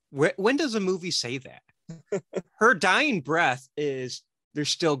 when does a movie say that? Her dying breath is there's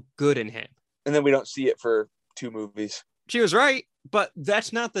still good in him. And then we don't see it for 2 movies. She was right, but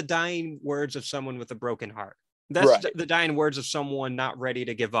that's not the dying words of someone with a broken heart. That's right. The dying words of someone not ready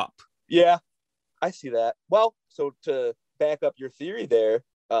to give up. Yeah, I see that. Well, so to back up your theory there,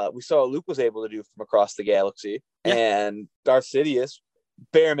 we saw what Luke was able to do from across the galaxy, and Darth Sidious,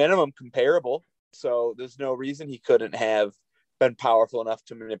 bare minimum comparable. So there's no reason he couldn't have been powerful enough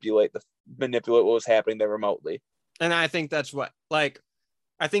to manipulate what was happening there remotely. And I think that's what, like,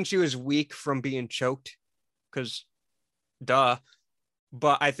 I think she was weak from being choked, because duh.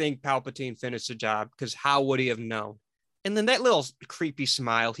 But I think Palpatine finished the job, because how would he have known? And then that little creepy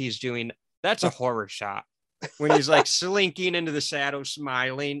smile he's doing, that's a horror shot. When he's like slinking into the shadow,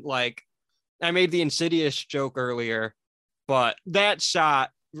 smiling. Like, I made the Insidious joke earlier, but that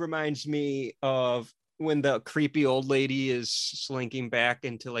shot reminds me of when the creepy old lady is slinking back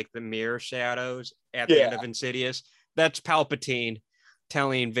into like the mirror shadows at the end of Insidious. That's Palpatine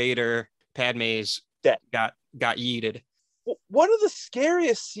telling Vader Padme's got yeeted. One of the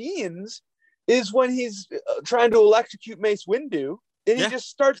scariest scenes is when he's trying to electrocute Mace Windu, and he just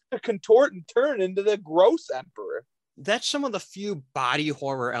starts to contort and turn into the gross Emperor. That's some of the few body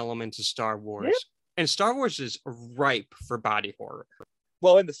horror elements of Star Wars. Yep. And Star Wars is ripe for body horror.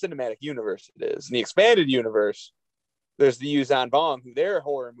 Well, in the cinematic universe, it is. In the expanded universe, there's the Yuuzhan Vong, who they're a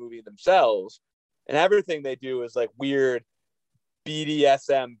horror movie themselves, and everything they do is like weird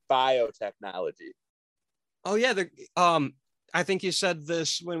BDSM biotechnology. Oh, yeah. I think you said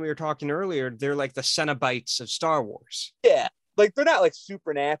this when we were talking earlier. They're like the Cenobites of Star Wars. Yeah. Like, they're not like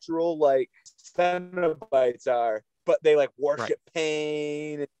supernatural like Cenobites are, but they like worship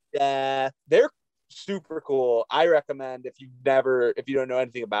pain and death. They're super cool. I recommend, if you don't know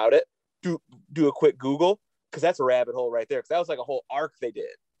anything about it, do a quick Google, because that's a rabbit hole right there. Because that was like a whole arc they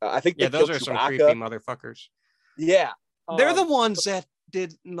did. I think those are Chewbacca. Some creepy motherfuckers. Yeah. They're the ones that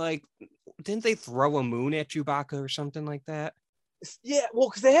did, like, didn't they throw a moon at Chewbacca or something like that? Yeah, well,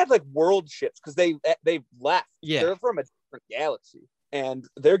 because they had like world ships, because they left. Yeah, they're from a different galaxy, and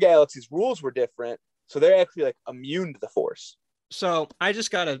their galaxy's rules were different, so they're actually like immune to the Force. So I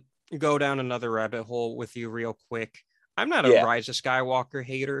just gotta go down another rabbit hole with you real quick. I'm not a Rise of Skywalker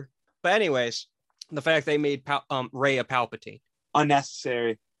hater, but anyways, the fact they made Rey a Palpatine,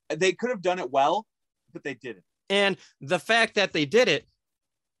 unnecessary. They could have done it well, but they didn't. And the fact that they did it,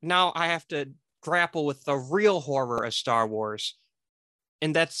 now I have to grapple with the real horror of Star Wars.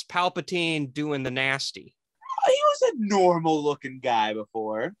 And that's Palpatine doing the nasty. He was a normal looking guy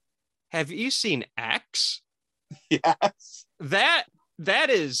before. Have you seen X? Yes. That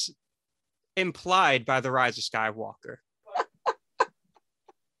is implied by the Rise of Skywalker.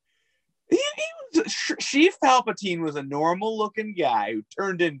 Sheev Palpatine was a normal looking guy who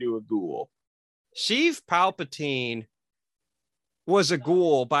turned into a ghoul. Sheev Palpatine was a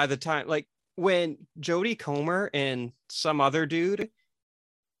ghoul by the time, like, when Jodie Comer and some other dude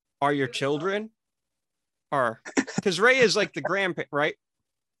are your children, or because Rey is like the grandparent, right?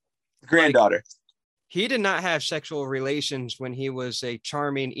 Granddaughter. Like, he did not have sexual relations when he was a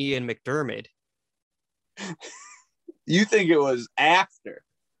charming Ian McDermott. You think it was after?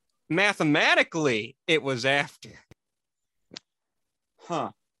 Mathematically, it was after.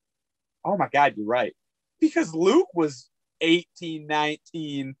 Huh. Oh my God, you're right. Because Luke was 18,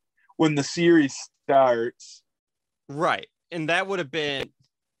 19 when the series starts. Right. And that would have been...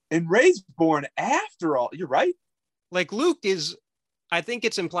 And Rey's born after all. You're right. Like, Luke is... I think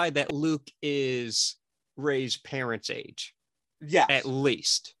it's implied that Luke is Rey's parents' age. Yes. At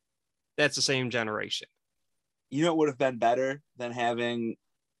least. That's the same generation. You know what would have been better than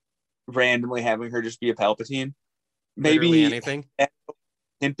randomly having her just be a Palpatine? Maybe literally anything.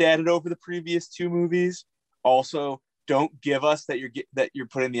 Hint at it over the previous two movies. Also, don't give us that you're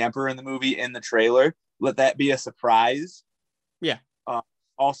putting the Emperor in the movie in the trailer. Let that be a surprise. Yeah.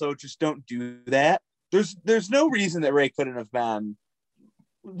 Also, just don't do that. There's no reason that Rey couldn't have been.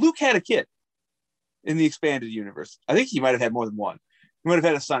 Luke had a kid in the expanded universe. I think he might have had more than one. He might have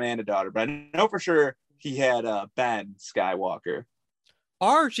had a son and a daughter, but I know for sure he had Ben Skywalker.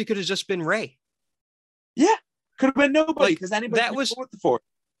 Or she could have just been Rey. Yeah, could have been nobody because anybody that was with the Force.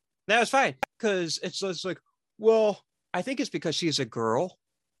 That was fine because it's just like, well, I think it's because she's a girl.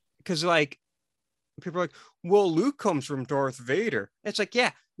 Because like people are like, well, Luke comes from Darth Vader. It's like,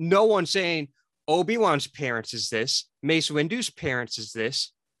 yeah, no one's saying Obi-Wan's parents is this. Mace Windu's parents is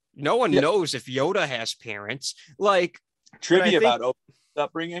this. No one knows if Yoda has parents. Like, trivia about Obi-Wan's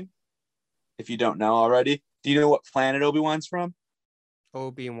upbringing, if you don't know already. Do you know what planet Obi-Wan's from?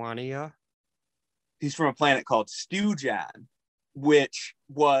 Obi-Wania. He's from a planet called Stewjan, which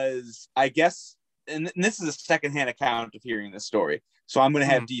was, I guess, and this is a secondhand account of hearing this story, so I'm going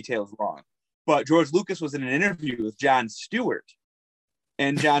to have details wrong. But George Lucas was in an interview with Jon Stewart,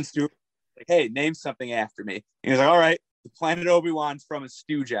 and Jon Stewart was like, hey, name something after me. And he was like, all right, the planet Obi-Wan's from is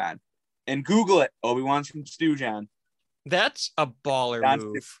Stewjan. And Google it, Obi-Wan's from Stewjan. That's a baller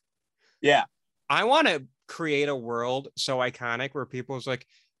move. Yeah. I want to create a world so iconic where people's like,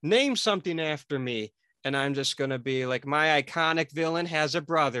 name something after me. And I'm just going to be like, my iconic villain has a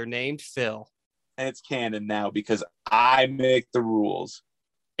brother named Phil. And it's canon now because I make the rules.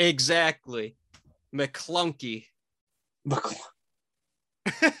 Exactly. McClunky.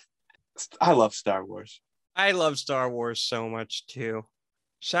 I love Star Wars. I love Star Wars so much too.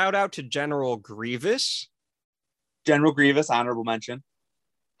 Shout out to General Grievous. General Grievous, honorable mention.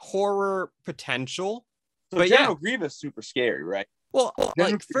 Horror potential. So but General Grievous, super scary, right? Well,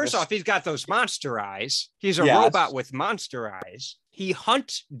 like, first off, he's got those monster eyes. He's a robot with monster eyes. He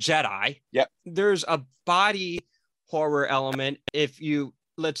hunts Jedi. Yep. There's a body horror element if you,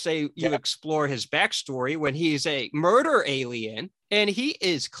 let's say, you explore his backstory when he's a murder alien, and he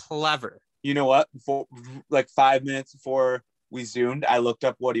is clever. You know what? Before, like 5 minutes before we zoomed, I looked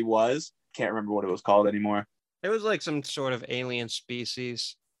up what he was. Can't remember what it was called anymore. It was like some sort of alien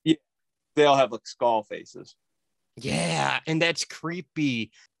species. Yeah. They all have like skull faces. Yeah, and that's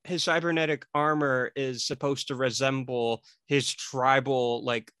creepy. His cybernetic armor is supposed to resemble his tribal,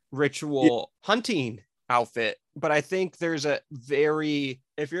 like, ritual hunting outfit. But I think there's a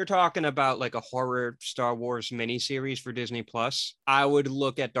if you're talking about like a horror Star Wars miniseries for Disney Plus, I would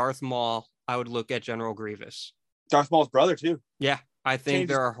look at Darth Maul. I would look at General Grievous. Darth Maul's brother too. Yeah, I think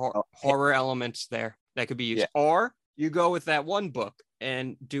there are horror elements there that could be used. Yeah. Or you go with that one book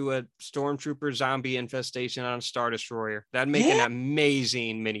and do a stormtrooper zombie infestation on a Star Destroyer. That'd make an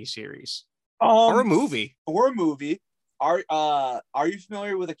amazing miniseries. Or a movie. Are you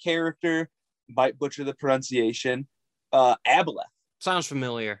familiar with a character, might butcher the pronunciation, Aboleth? Sounds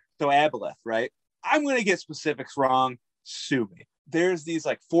familiar. So Aboleth, right? I'm going to get specifics wrong. Sue me. There's these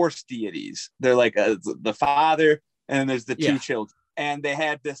like force deities. They're like the father, and then there's the two children. And they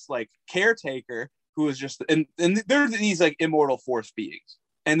had this like caretaker who was just, and they're these like immortal force beings.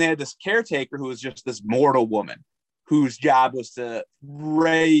 And they had this caretaker who was just this mortal woman whose job was to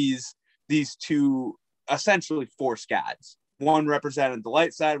raise these two essentially force gods. One represented the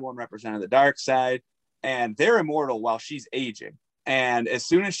light side, one represented the dark side. And they're immortal while she's aging. And as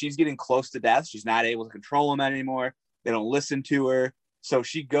soon as she's getting close to death, she's not able to control them anymore. They don't listen to her. So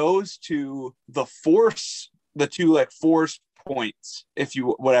she goes to the two like force points, if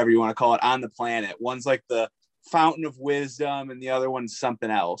you whatever you want to call it, on the planet. One's like the fountain of wisdom and the other one's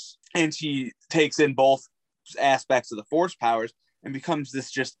something else. And she takes in both aspects of the force powers and becomes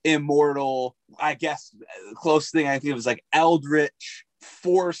this just immortal, I guess, close thing I think it was like eldritch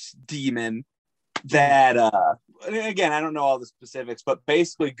force demon that again, I don't know all the specifics, but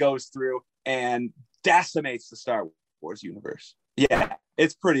basically goes through and decimates the Star Wars universe. Yeah,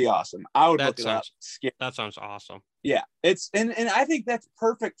 it's pretty awesome. I would look it up. That sounds awesome. Yeah, it's and I think that's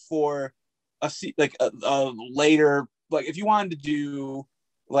perfect for a later, like if you wanted to do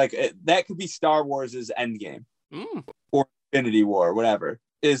like that could be Star Wars's Endgame or Infinity War, or whatever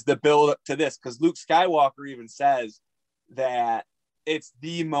is the build up to this, because Luke Skywalker even says that it's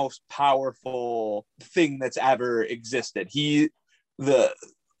the most powerful thing that's ever existed.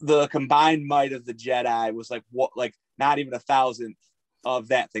 The combined might of the Jedi was like not even 1,000th of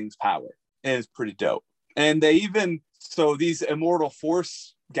that thing's power. And it's pretty dope. And these immortal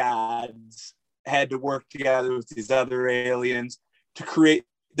force gods had to work together with these other aliens to create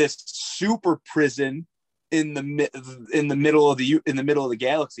this super prison in the middle of the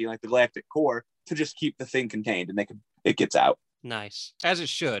galaxy, like the galactic core, to just keep the thing contained, and it gets out. Nice, as it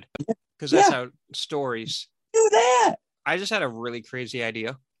should, because that's how stories do that. I just had a really crazy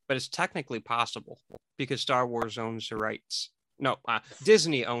idea, but it's technically possible because Star Wars owns the rights. No,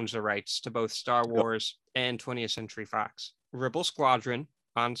 Disney owns the rights to both Star Wars and 20th Century Fox. Rebel Squadron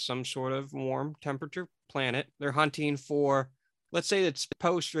on some sort of warm temperature planet. They're hunting for, let's say it's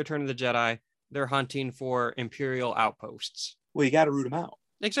post Return of the Jedi. They're hunting for Imperial outposts. Well, you got to root them out.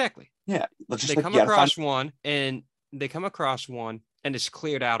 Exactly. Yeah. They come across one and it's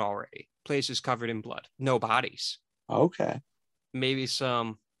cleared out already. Place is covered in blood. No bodies. Okay. Maybe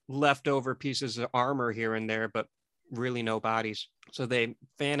some leftover pieces of armor here and there, but really no bodies. So they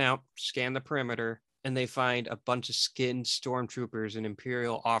fan out, scan the perimeter, and they find a bunch of skinned stormtroopers and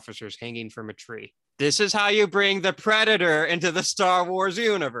Imperial officers hanging from a tree. This is how you bring the Predator into the Star Wars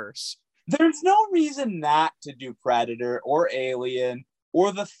universe. There's no reason not to do Predator or Alien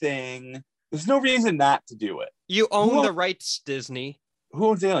or The Thing. There's no reason not to do it. You own the rights, Disney. Who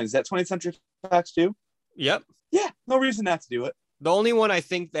owns Aliens? Is that 20th Century Fox too? Yep. Yeah, no reason not to do it. The only one I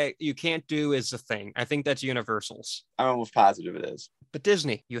think that you can't do is The Thing. I think that's Universal's. I'm almost positive it is. But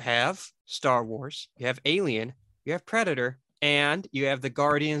Disney, you have Star Wars, you have Alien, you have Predator, and you have the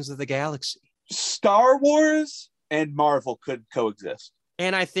Guardians of the Galaxy. Star Wars and Marvel could coexist.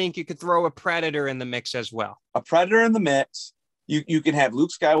 And I think you could throw a Predator in the mix as well. A Predator in the mix. You can have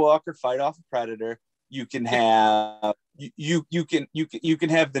Luke Skywalker fight off a Predator. You can have you can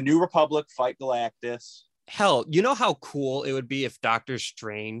have the New Republic fight Galactus. Hell, you know how cool it would be if Doctor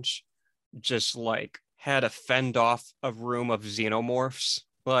Strange just like had to fend off a room of xenomorphs?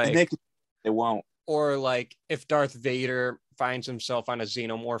 Like they won't. Or like if Darth Vader finds himself on a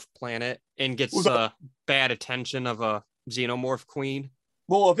xenomorph planet and gets the bad attention of a xenomorph queen.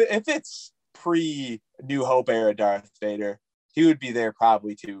 Well, if it's pre-New Hope era Darth Vader, he would be there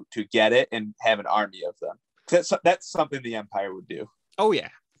probably to get it and have an army of them. That's something the Empire would do. Oh yeah,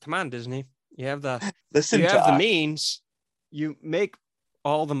 come on, Disney. You have the means. You make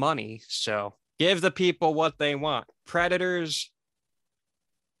all the money, so give the people what they want. Predators.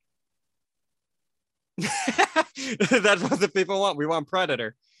 That's what the people want. We want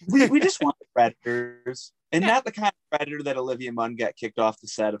Predator. We just want Predators, and not the kind of Predator that Olivia Munn got kicked off the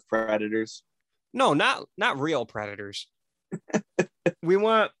set of Predators. No, not real Predators. We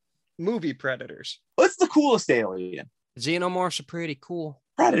want movie Predators. What's the coolest alien? Xenomorphs are pretty cool.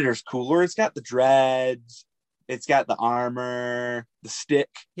 Predator's cooler. It's got the dreads. It's got the armor, the stick.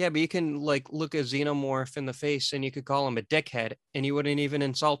 Yeah, but you can like look a xenomorph in the face and you could call him a dickhead and you wouldn't even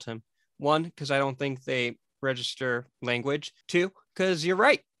insult him. One, because I don't think they register language. Two, because you're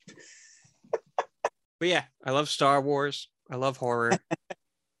right. But yeah, I love Star Wars. I love horror.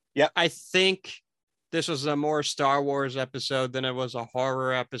 Yeah, I think this was a more Star Wars episode than it was a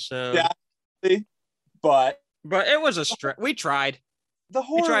horror episode. Yeah, but it was we tried. The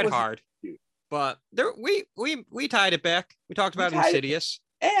horror we tried hard, but there we tied it back. We talked about Insidious,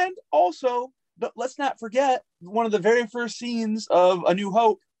 and also let's not forget one of the very first scenes of A New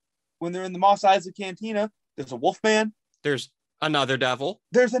Hope when they're in the Mos Eisley Cantina. There's a Wolfman. There's another devil.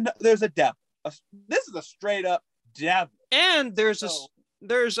 There's a devil. This is a straight up devil. And there's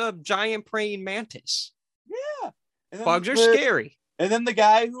a giant praying mantis. Yeah. Bugs are scary. And then the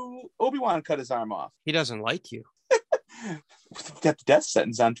guy who Obi-Wan cut his arm off. He doesn't like you. Got the death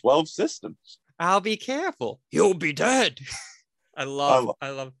sentence on 12 systems. I'll be careful. You'll be dead. I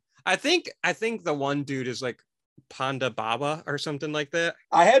think the one dude is like Panda Baba or something like that.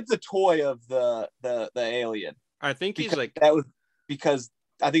 I had the toy of the alien. I think he's like that was because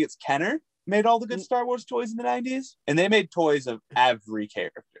I think it's Kenner made all the good Star Wars toys in the 90s, and they made toys of every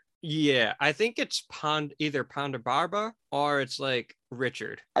character. Yeah, I think it's either Panda Baba or it's like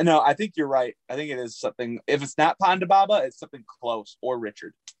Richard. I know. I think you're right. I think it is something. If it's not Panda Baba, it's something close, or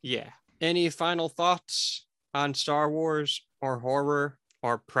Richard. Yeah. Any final thoughts on Star Wars or horror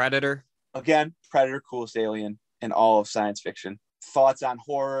or Predator? Again, Predator, coolest alien in all of science fiction. Thoughts on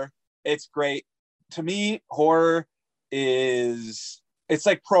horror? It's great. To me, horror it's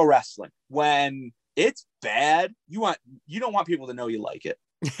like pro wrestling. When it's bad, you don't want people to know you like it.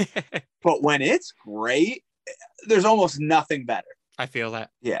 But when it's great, there's almost nothing better. I feel that.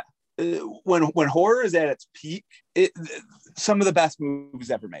 Yeah. When horror is at its peak, some of the best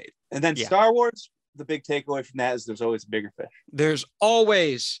movies ever made. And then Star Wars, the big takeaway from that is there's always a bigger fish. There's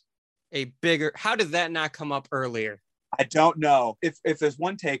always a bigger. How did that not come up earlier? I don't know. If there's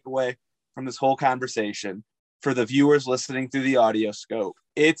one takeaway from this whole conversation for the viewers listening through the audio scope,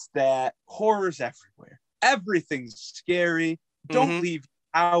 it's that horror's everywhere. Everything's scary. Don't leave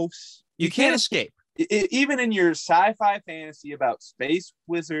your house. You can't escape. Even in your sci-fi fantasy about space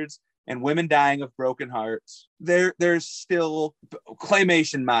wizards and women dying of broken hearts, there's still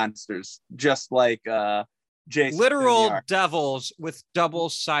claymation monsters, just like Jason. Literal devils with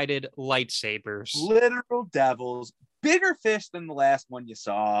double-sided lightsabers. Literal devils, bigger fish than the last one you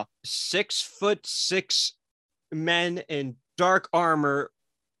saw. 6'6" men in dark armor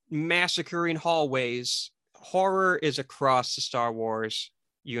massacring hallways. Horror is across the Star Wars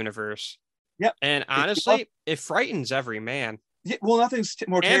universe. Yep. And honestly, it frightens every man. Yeah, well, nothing's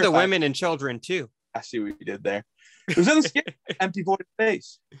more terrifying. And the women and children, too. I see what you did there. It was in the scary, empty void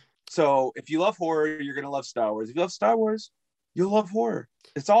space. So if you love horror, you're going to love Star Wars. If you love Star Wars, you'll love horror.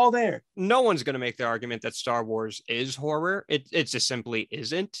 It's all there. No one's going to make the argument that Star Wars is horror. It just simply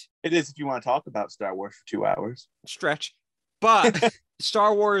isn't. It is if you want to talk about Star Wars for 2 hours. Stretch. But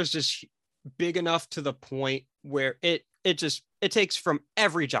Star Wars is big enough to the point where it takes from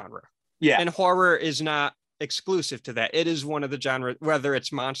every genre. Yeah. And horror is not exclusive to that. It is one of the genres, whether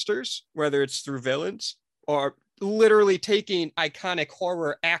it's monsters, whether it's through villains, or literally taking iconic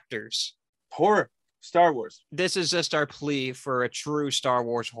horror actors. Horror, Star Wars. This is just our plea for a true Star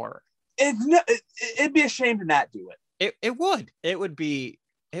Wars horror. It'd be a shame to not do it. It would be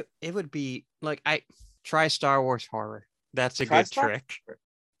like I try Star Wars horror. That's a good trick.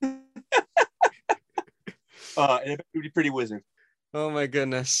 It would be pretty wizard. Oh my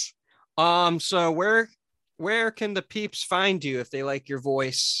goodness. So where can the peeps find you if they like your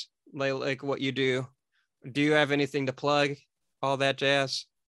voice, they like what you do? Do you have anything to plug? All that jazz?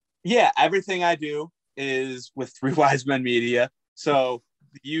 Yeah, everything I do is with Three Wise Men Media. So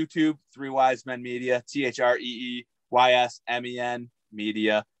the YouTube, Three Wise Men Media, THREEYSMEN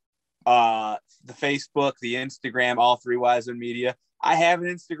Media. The Facebook, the Instagram, all Three Wise Men Media. I have an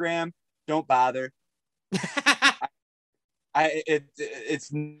Instagram. Don't bother.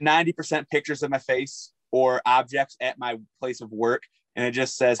 It's 90% pictures of my face or objects at my place of work, and it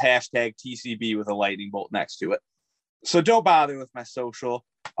just says hashtag TCB with a lightning bolt next to it. So don't bother with my social.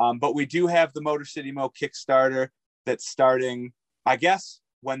 But we do have the Motor City Mo Kickstarter that's starting, I guess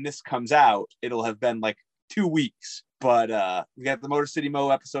when this comes out, it'll have been like 2 weeks. But we got the Motor City Mo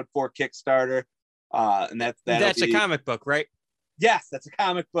episode 4 Kickstarter. And that's a comic book, right? Yes, that's a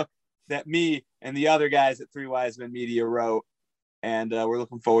comic book that me and the other guys at Three Wise Men Media wrote, and we're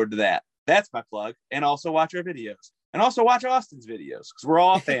looking forward to that. That's my plug. And also watch our videos, and also watch Austin's videos, because we're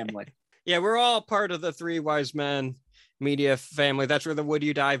all family. Yeah, we're all part of the Three Wise Men Media family. That's where the Would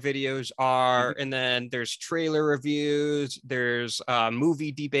You Die videos are. And then there's trailer reviews, there's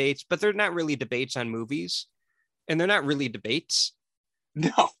movie debates, but they're not really debates on movies, and they're not really debates.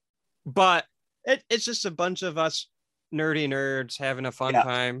 No, but it's just a bunch of us nerdy nerds having a fun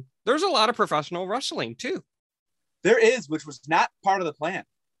time. There's a lot of professional wrestling too. There is, which was not part of the plan.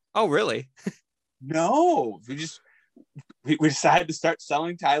 Oh, really? No, we decided to start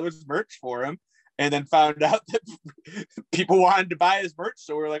selling Tyler's merch for him, and then found out that people wanted to buy his merch.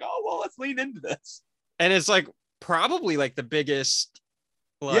 So we're like, oh, well, let's lean into this. And it's like probably like the biggest,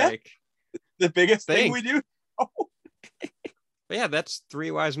 the biggest thing we do. But yeah, that's Three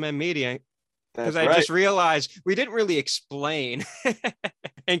Wise Men Media. Because That's I right. just realized we didn't really explain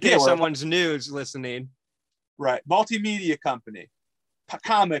in case someone's news listening. Right. Multimedia company,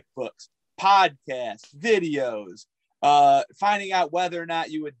 comic books, podcasts, videos, finding out whether or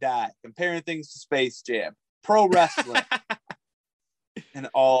not you would die, comparing things to Space Jam, pro wrestling, and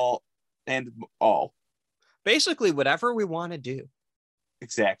all. Basically, whatever we want to do.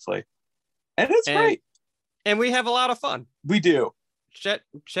 Exactly. And it's great. And we have a lot of fun. We do.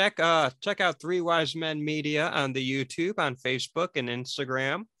 Check out Three Wise Men Media on the YouTube, on Facebook and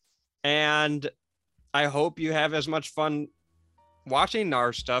Instagram. And I hope you have as much fun watching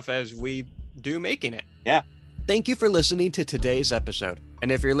our stuff as we do making it. Yeah. Thank you for listening to today's episode.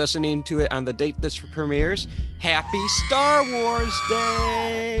 And if you're listening to it on the date this premieres, happy Star Wars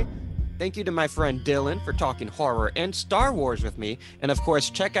Day! Thank you to my friend Dylan for talking horror and Star Wars with me. And of course,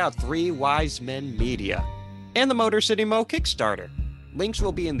 check out Three Wise Men Media and the Motor City Mo Kickstarter. Links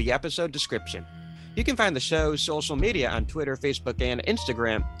will be in the episode description. You can find the show's social media on Twitter, Facebook, and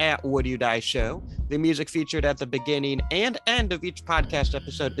Instagram at Would You Die Show. The music featured at the beginning and end of each podcast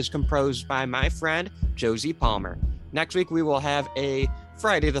episode is composed by my friend Josie Palmer. Next week, we will have a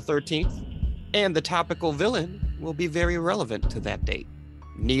Friday the 13th, and the topical villain will be very relevant to that date.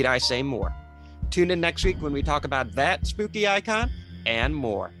 Need I say more? Tune in next week when we talk about that spooky icon and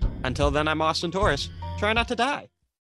more. Until then, I'm Austin Torres. Try not to die.